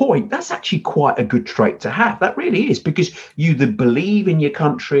 to a point, that's actually quite a good trait to have. That really is, because you believe in your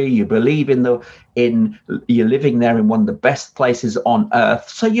country, you believe you're living there in one of the best places on earth.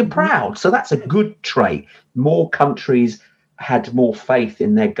 So you're proud. So that's a good trait. More countries had more faith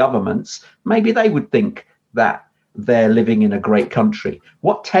in their governments. Maybe they would think that they're living in a great country.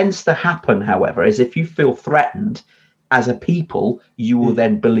 What tends to happen, however, is if you feel threatened as a people, you will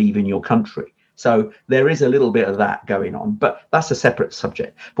then believe in your country. So there is a little bit of that going on, but that's a separate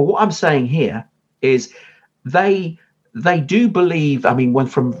subject. But what I'm saying here is they do believe, I mean, when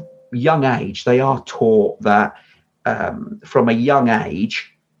from young age, they are taught that from a young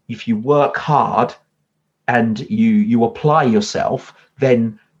age, if you work hard and you apply yourself,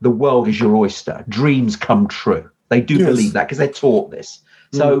 then the world is your oyster. Dreams come true. They do believe that because they're taught this.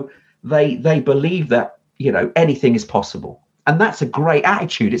 So they believe that, anything is possible. And that's a great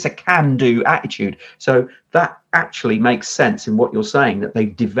attitude. It's a can-do attitude. So that actually makes sense in what you're saying, that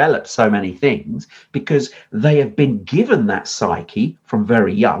they've developed so many things because they have been given that psyche from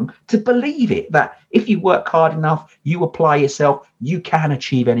very young to believe it, that if you work hard enough, you apply yourself, you can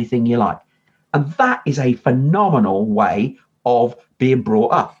achieve anything you like. And that is a phenomenal way of being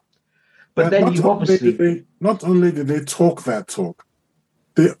brought up. But then you obviously... Not only do they talk that talk,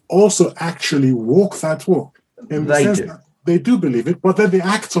 they also actually walk that walk. In the sense that they do believe it, but then they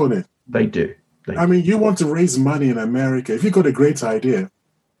act on it. They do. I mean, you want to raise money in America. If you've got a great idea,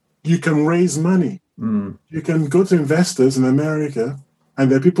 you can raise money. You can go to investors in America, and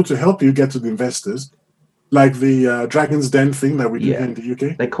there are people to help you get to the investors, like the Dragon's Den thing that we do here in the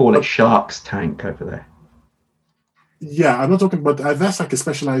UK. They call it Shark's Tank over there. Yeah, I'm not talking about that's like a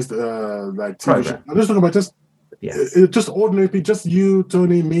specialized like TV show. I'm just talking about just ordinary people, just you,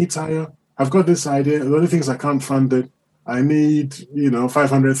 Tony, me, Tayo. I've got this idea. The only things I can't fund it. I need,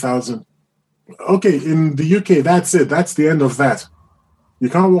 500,000. Okay, in the UK, that's it. That's the end of that. You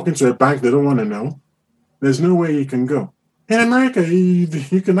can't walk into a bank. They don't want to know. There's no way you can go. In America,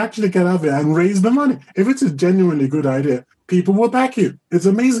 you can actually get out there and raise the money. If it's a genuinely good idea, people will back you. It's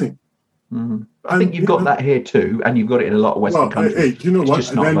amazing. Mm-hmm. I think you've got that here too, and you've got it in a lot of Western countries. Hey, you know what?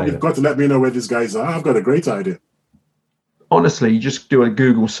 And then you've got to let me know where these guys are. I've got a great idea. Honestly, you just do a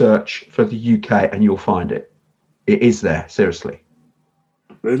Google search for the UK and you'll find it. It is there, seriously.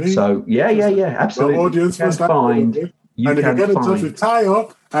 Really? So, yeah, absolutely. The audience you can find... You can get in touch with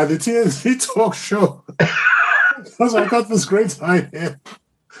Tayo at the TNC Talk Show. Because I got this great idea.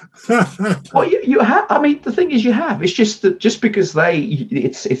 Well, you have. I mean, the thing is, you have. It's just that just because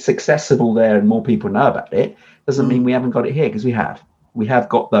it's accessible there and more people know about it doesn't mean we haven't got it here, because we have. We have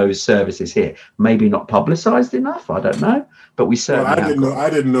got those services here. Maybe not publicised enough. I don't know, but we certainly. I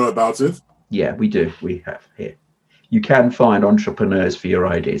didn't know about it. Yeah, we do. We have here. You can find entrepreneurs for your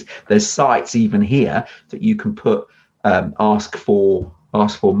ideas. There's sites even here that you can put ask for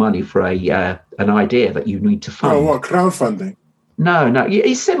money for an idea that you need to fund. Oh, what, crowdfunding? No,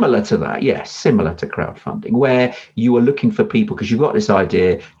 it's similar to that. Yes, similar to crowdfunding, where you are looking for people because you've got this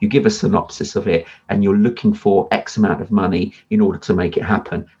idea, you give a synopsis of it, and you're looking for X amount of money in order to make it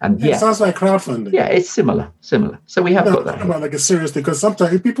happen. And it sounds like crowdfunding. Yeah, it's similar. So we have got that. About like a serious thing, because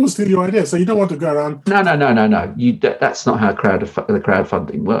sometimes people steal your idea, so you don't want to go around. No. That's not how the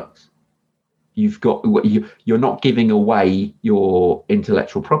crowdfunding works. You're not giving away your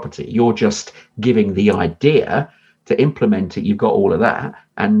intellectual property. You're just giving the idea. To implement it, you've got all of that,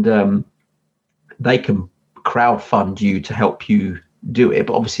 and they can crowdfund you to help you do it,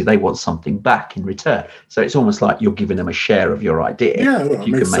 but obviously they want something back in return. So it's almost like you're giving them a share of your idea. Yeah, well,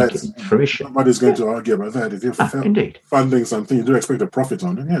 you can make it fruition. Nobody's going to argue about that. If you're indeed funding something, you do expect a profit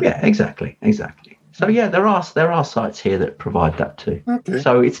on it. Yeah, exactly. So yeah, there are sites here that provide that too. Okay.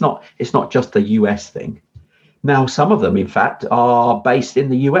 So it's not just a US thing. Now some of them, in fact, are based in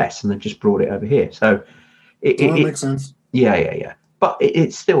the US and they've just brought it over here. So That makes sense. Yeah. But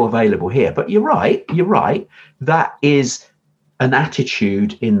it's still available here. But you're right. That is an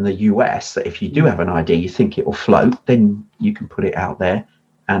attitude in the US that if you do have an idea, you think it will float, then you can put it out there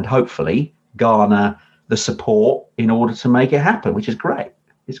and hopefully garner the support in order to make it happen, which is great.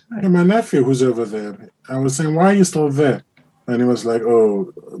 It's great. Yeah, my nephew who's over there, I was saying, why are you still there? And he was like,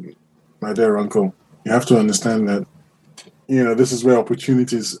 oh, my dear uncle, you have to understand that, this is where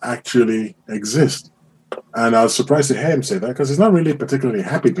opportunities actually exist. And I was surprised to hear him say that because he's not really particularly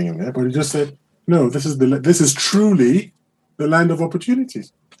happy being there, but he just said, no, this is truly the land of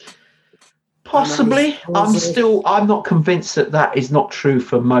opportunities. Possibly. I'm not convinced that is not true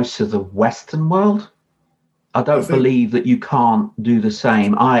for most of the Western world. I don't believe that you can't do the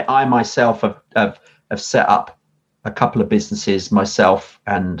same. I myself have set up a couple of businesses myself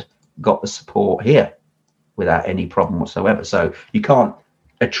and got the support here without any problem whatsoever. So you can't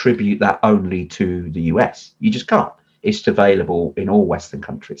attribute that only to the US. You just can't. It's available in all Western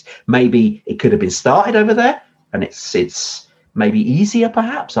countries. Maybe it could have been started over there and it's maybe easier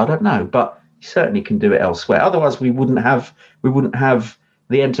perhaps. I don't know. But you certainly can do it elsewhere. Otherwise we wouldn't have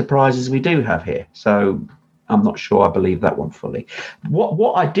the enterprises we do have here. So I'm not sure I believe that one fully.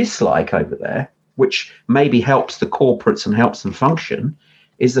 What I dislike over there, which maybe helps the corporates and helps them function,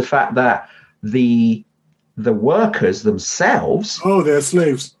 is the fact that the workers themselves... Oh, they're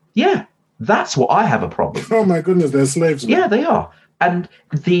slaves. Yeah, that's what I have a problem. Oh, my goodness, they're slaves. Man. Yeah, they are. And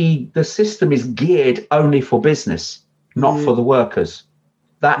the system is geared only for business, not for the workers.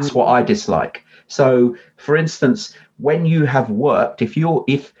 That's what I dislike. So, for instance, when you have worked, if you're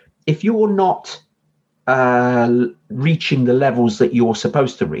not... reaching the levels that you're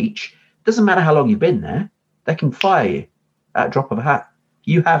supposed to reach, doesn't matter how long you've been there, they can fire you at a drop of a hat.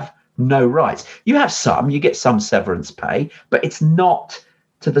 You have no rights. You get some severance pay, but it's not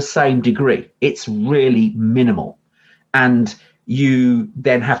to the same degree. It's really minimal. And you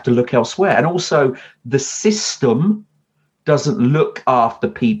then have to look elsewhere. And also the system doesn't look after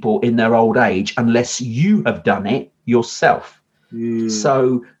people in their old age unless you have done it yourself.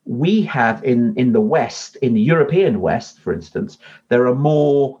 So we have in the West, in the European West, for instance, there are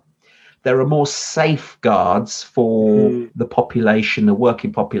more safeguards for the population, the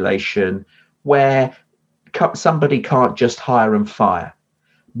working population, where somebody can't just hire and fire.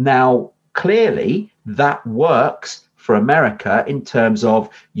 Now, clearly, that works for America in terms of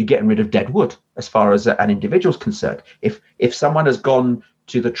you getting rid of dead wood as far as an individual's concerned. If someone has gone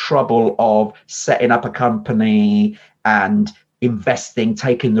to the trouble of setting up a company and investing,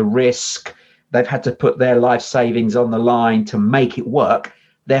 taking the risk, they've had to put their life savings on the line to make it work,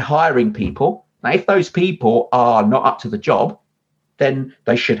 they're hiring people. Now, if those people are not up to the job, then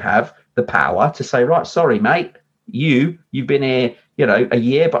they should have the power to say, right, sorry, mate, you've been here, a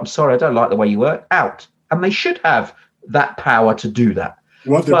year, but I'm sorry, I don't like the way you work, out. And they should have that power to do that.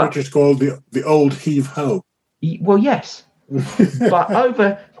 What the British call the old heave-ho. Well, yes. But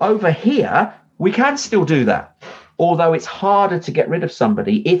over here, we can still do that. Although it's harder to get rid of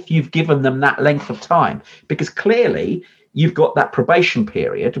somebody if you've given them that length of time, because clearly you've got that probation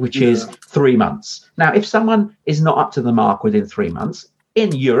period, which is 3 months. Now, if someone is not up to the mark within 3 months,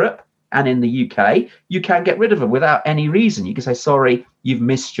 in Europe and in the UK, you can get rid of them without any reason. You can say, sorry, you've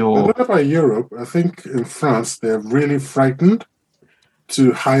missed your... I don't know about Europe. I think in France, they're really frightened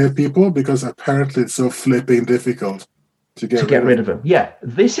to hire people because apparently it's so flipping difficult to get rid of them. Yeah,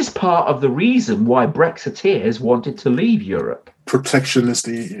 this is part of the reason why Brexiteers wanted to leave Europe. Protectionist.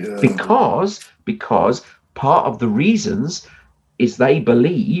 Because part of the reasons is they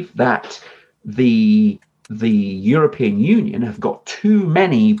believe that the European Union have got too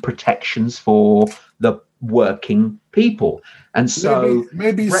many protections for the working people. And so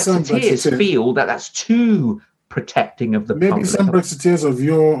maybe Brexiteers feel that that's too protecting of the public. Maybe some Brexiteers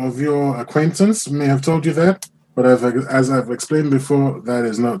of your acquaintance may have told you that. But as I've explained before, that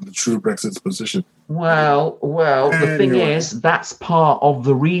is not the true Brexit's position. Well, the thing is, that's part of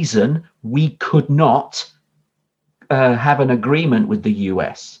the reason we could not have an agreement with the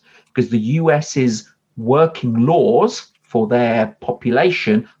US, because the US's working laws for their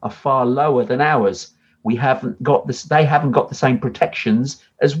population are far lower than ours. We haven't got this. They haven't got the same protections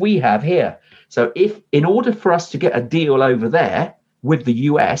as we have here. So in order for us to get a deal over there with the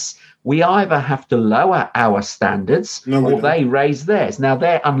US, we either have to lower our standards or they raise theirs. Now,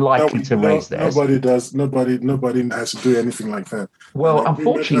 they're unlikely to raise theirs. Nobody does. Nobody has to do anything like that. Well,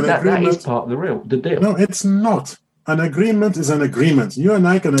 unfortunately, that is part of the deal. No, it's not. An agreement is an agreement. You and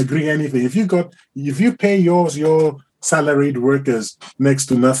I can agree anything. If you pay your salaried workers next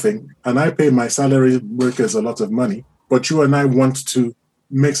to nothing, and I pay my salaried workers a lot of money, but you and I want to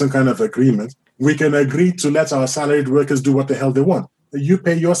make some kind of agreement, we can agree to let our salaried workers do what the hell they want. You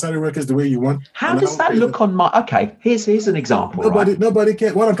pay your salaried workers the way you want. How does that look on my? Okay, here's an example. Nobody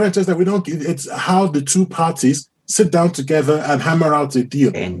cares. What I'm trying to say is that we don't. It's how the two parties sit down together and hammer out a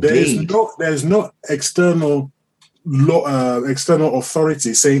deal. Indeed. There's no external law, external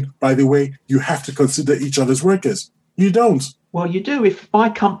authority saying, by the way, you have to consider each other's workers. You don't. Well, you do if my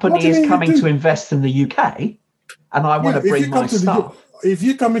company is coming to invest in the UK and I want to bring my staff. If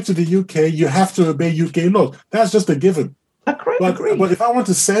you come into the UK, you have to obey UK laws. That's just a given. Agreed. But if I want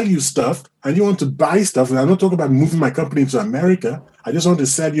to sell you stuff and you want to buy stuff, and I'm not talking about moving my company into America, I just want to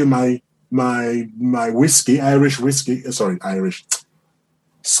sell you my whiskey, Scottish whiskey.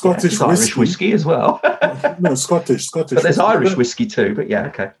 Irish whiskey as well. No, Scottish. But there's Irish whiskey too, but yeah,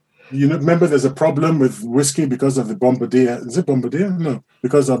 okay. You know, remember there's a problem with whiskey because of the Bombardier. Is it Bombardier? No,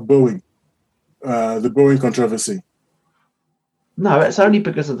 because of Boeing. The Boeing controversy. No, it's only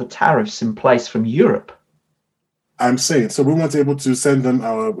because of the tariffs in place from Europe. I'm saying, so we weren't able to send them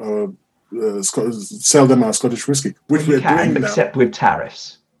sell them our Scottish whiskey, which we're doing now. Except with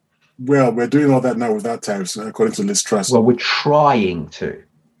tariffs. Well, we're doing all that now without tariffs, according to Liz Truss. Well, we're trying to.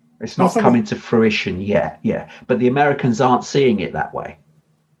 It's not coming to fruition yet, yeah. But the Americans aren't seeing it that way.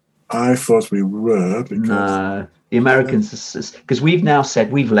 I thought we were. No, the Americans, because we've now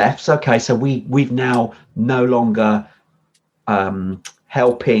said we've left. Okay, so we've now no longer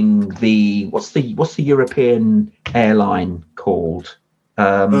helping the what's the European airline called?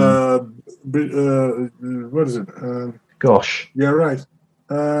 What is it? Gosh. Yeah, right.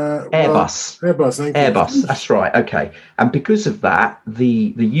 Airbus. Airbus, that's right. Okay. And because of that,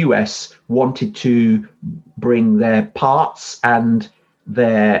 the US wanted to bring their parts and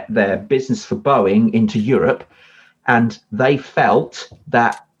their business for Boeing into Europe, and they felt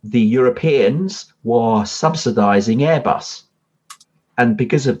that the Europeans were subsidizing Airbus. And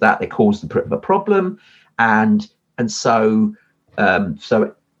because of that, it caused a problem. And so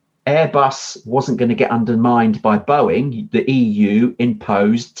Airbus wasn't going to get undermined by Boeing. The EU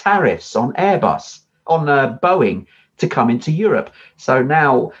imposed tariffs on Boeing to come into Europe. So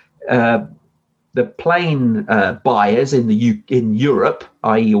now the plane buyers in Europe,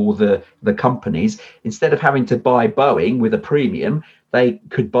 i.e. all the companies, instead of having to buy Boeing with a premium, they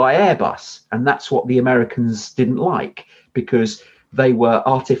could buy Airbus. And that's what the Americans didn't like, because they were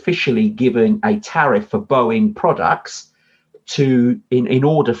artificially giving a tariff for Boeing products in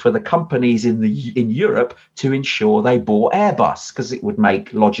order for the companies in Europe to ensure they bought Airbus, because it would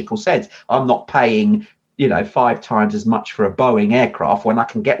make logical sense. I'm not paying 5 times as much for a Boeing aircraft when I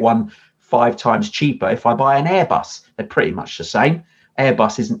can get one 5 times cheaper if I buy an Airbus. They're pretty much the same.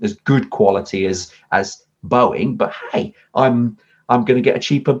 Airbus isn't as good quality as Boeing, but hey, I'm going to get a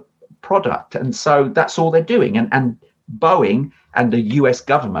cheaper product, and so that's all they're doing. And Boeing and the US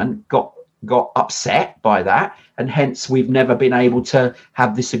government got upset by that, and hence we've never been able to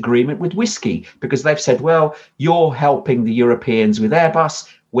have this agreement with whiskey, because they've said, well, you're helping the Europeans with Airbus,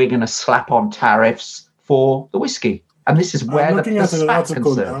 we're going to slap on tariffs for the whiskey. And this is where the spat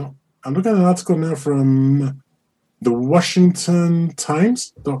concern. I'm looking at an article now from the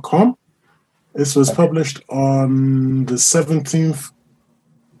WashingtonTimes.com. This was published on the 17th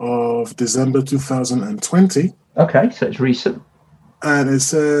of December 2020. Okay, so it's recent. And it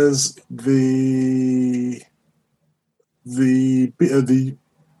says the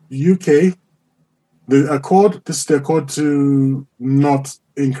UK, the accord. This is the accord to not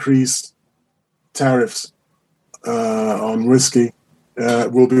increase tariffs on whiskey.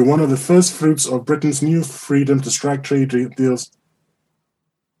 Will be one of the first fruits of Britain's new freedom to strike trade deals.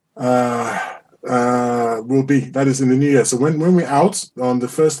 Will be, that is in the new year. So when we're out on the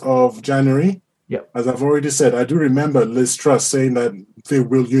 1st of January. Yep. As I've already said, I do remember Liz Truss saying that they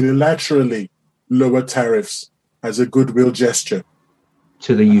will unilaterally lower tariffs as a goodwill gesture.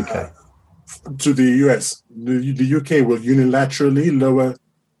 To the UK. To the US. The UK will unilaterally lower...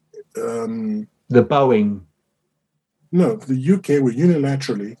 the Boeing. No, the UK will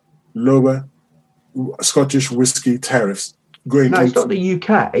unilaterally lower Scottish whiskey tariffs. It's not the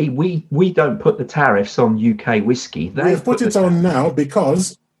UK. We don't put the tariffs on UK whiskey. They've put it on now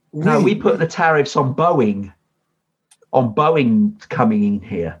because... we put the tariffs on Boeing coming in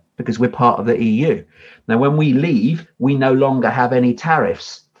here, because we're part of the EU. Now, when we leave, we no longer have any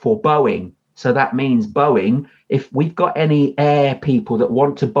tariffs for Boeing. So that means Boeing, if we've got any air people that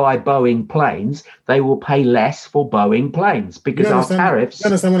want to buy Boeing planes, they will pay less for Boeing planes, because our tariffs... You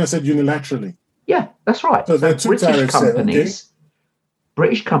understand when I said unilaterally? Yeah, that's right. So there are two tariffs there, okay.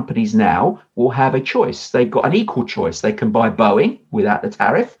 British companies now will have a choice. They've got an equal choice. They can buy Boeing without the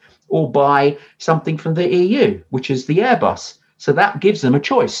tariff or buy something from the EU, which is the Airbus. So that gives them a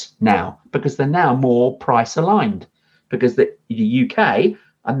choice now because they're now more price aligned because the UK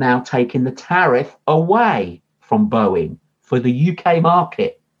are now taking the tariff away from Boeing for the UK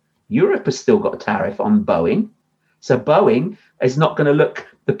market. Europe has still got a tariff on Boeing. So Boeing is not going to look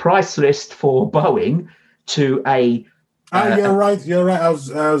the price list for Boeing to a... You're right. I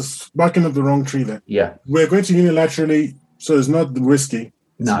was barking up the wrong tree there. Yeah. We're going to unilaterally, so it's not the whiskey.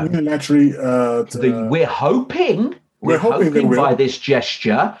 It's no. Unilaterally... we're hoping by this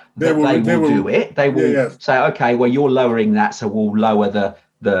gesture that they will do it. They will say, okay, well, you're lowering that, so we'll lower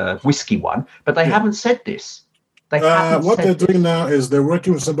the whiskey one. But they haven't said this. What they're doing now is they're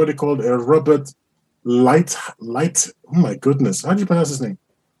working with somebody called Robert Light. Oh my goodness, how do you pronounce his name?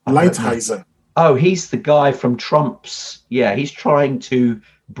 Lighthizer. Oh, he's the guy from Trump's. Yeah, he's trying to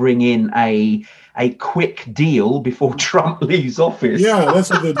bring in a quick deal before Trump leaves office. Yeah, that's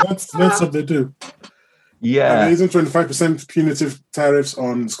what they do. Yeah, and 25% punitive tariffs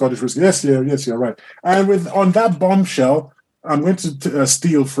on Scottish whiskey. Yes, you're right. And on that bombshell, I'm going to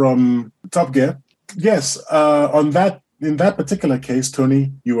steal from Top Gear. Yes, in that particular case,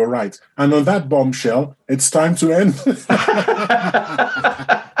 Tony, you were right. And on that bombshell, it's time to end.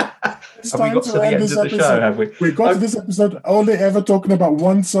 Have we got to the end of the show, have we? We got to this episode only ever talking about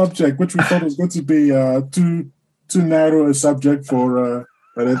one subject, which we thought was going to be too narrow a subject for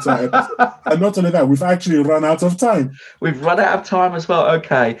an entire episode. And not only that, we've actually run out of time. We've run out of time as well.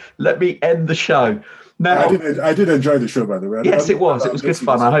 Okay, let me end the show. Now, I did enjoy the show, by the way. Yes, it was. It was good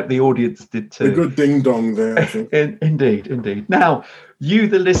fun. I hope the audience did too. A good ding-dong there, I think. Indeed. Now, you,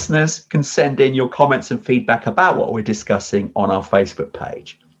 the listeners, can send in your comments and feedback about what we're discussing on our Facebook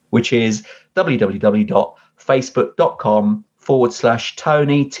page, which is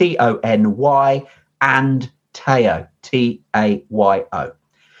www.facebook.com/Tony, TONY, and Tayo, TAYO.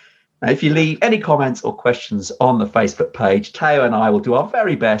 Now, if you leave any comments or questions on the Facebook page, Tayo and I will do our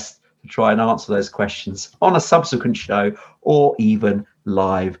very best to try and answer those questions on a subsequent show or even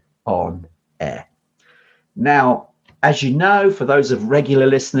live on air. Now, as you know, for those of regular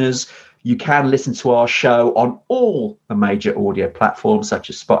listeners, you can listen to our show on all the major audio platforms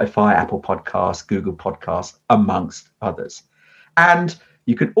such as Spotify, Apple Podcasts, Google Podcasts, amongst others. And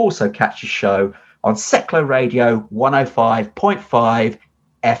you can also catch the show on Seclo Radio 105.5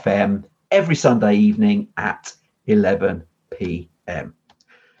 FM every Sunday evening at 11 p.m.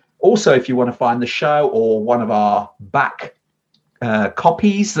 Also, if you want to find the show or one of our back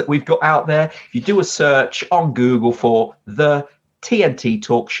copies that we've got out there, if you do a search on Google for the TNT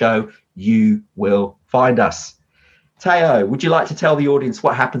Talk Show, you will find us. Tayo, would you like to tell the audience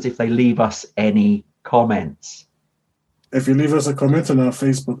what happens if they leave us any comments? If you leave us a comment on our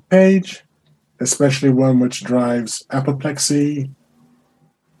Facebook page, especially one which drives apoplexy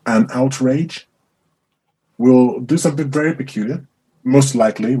and outrage, we'll do something very peculiar. Most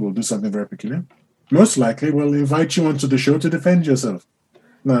likely, we'll do something very peculiar. Most likely, we'll invite you onto the show to defend yourself.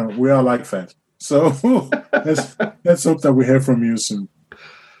 Now, we are like that. So let's hope that we hear from you soon.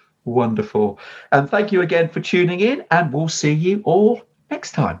 Wonderful. And thank you again for tuning in, and we'll see you all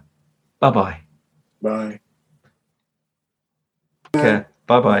next time. Bye-bye. Bye. Okay.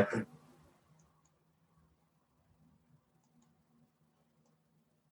 Bye-bye.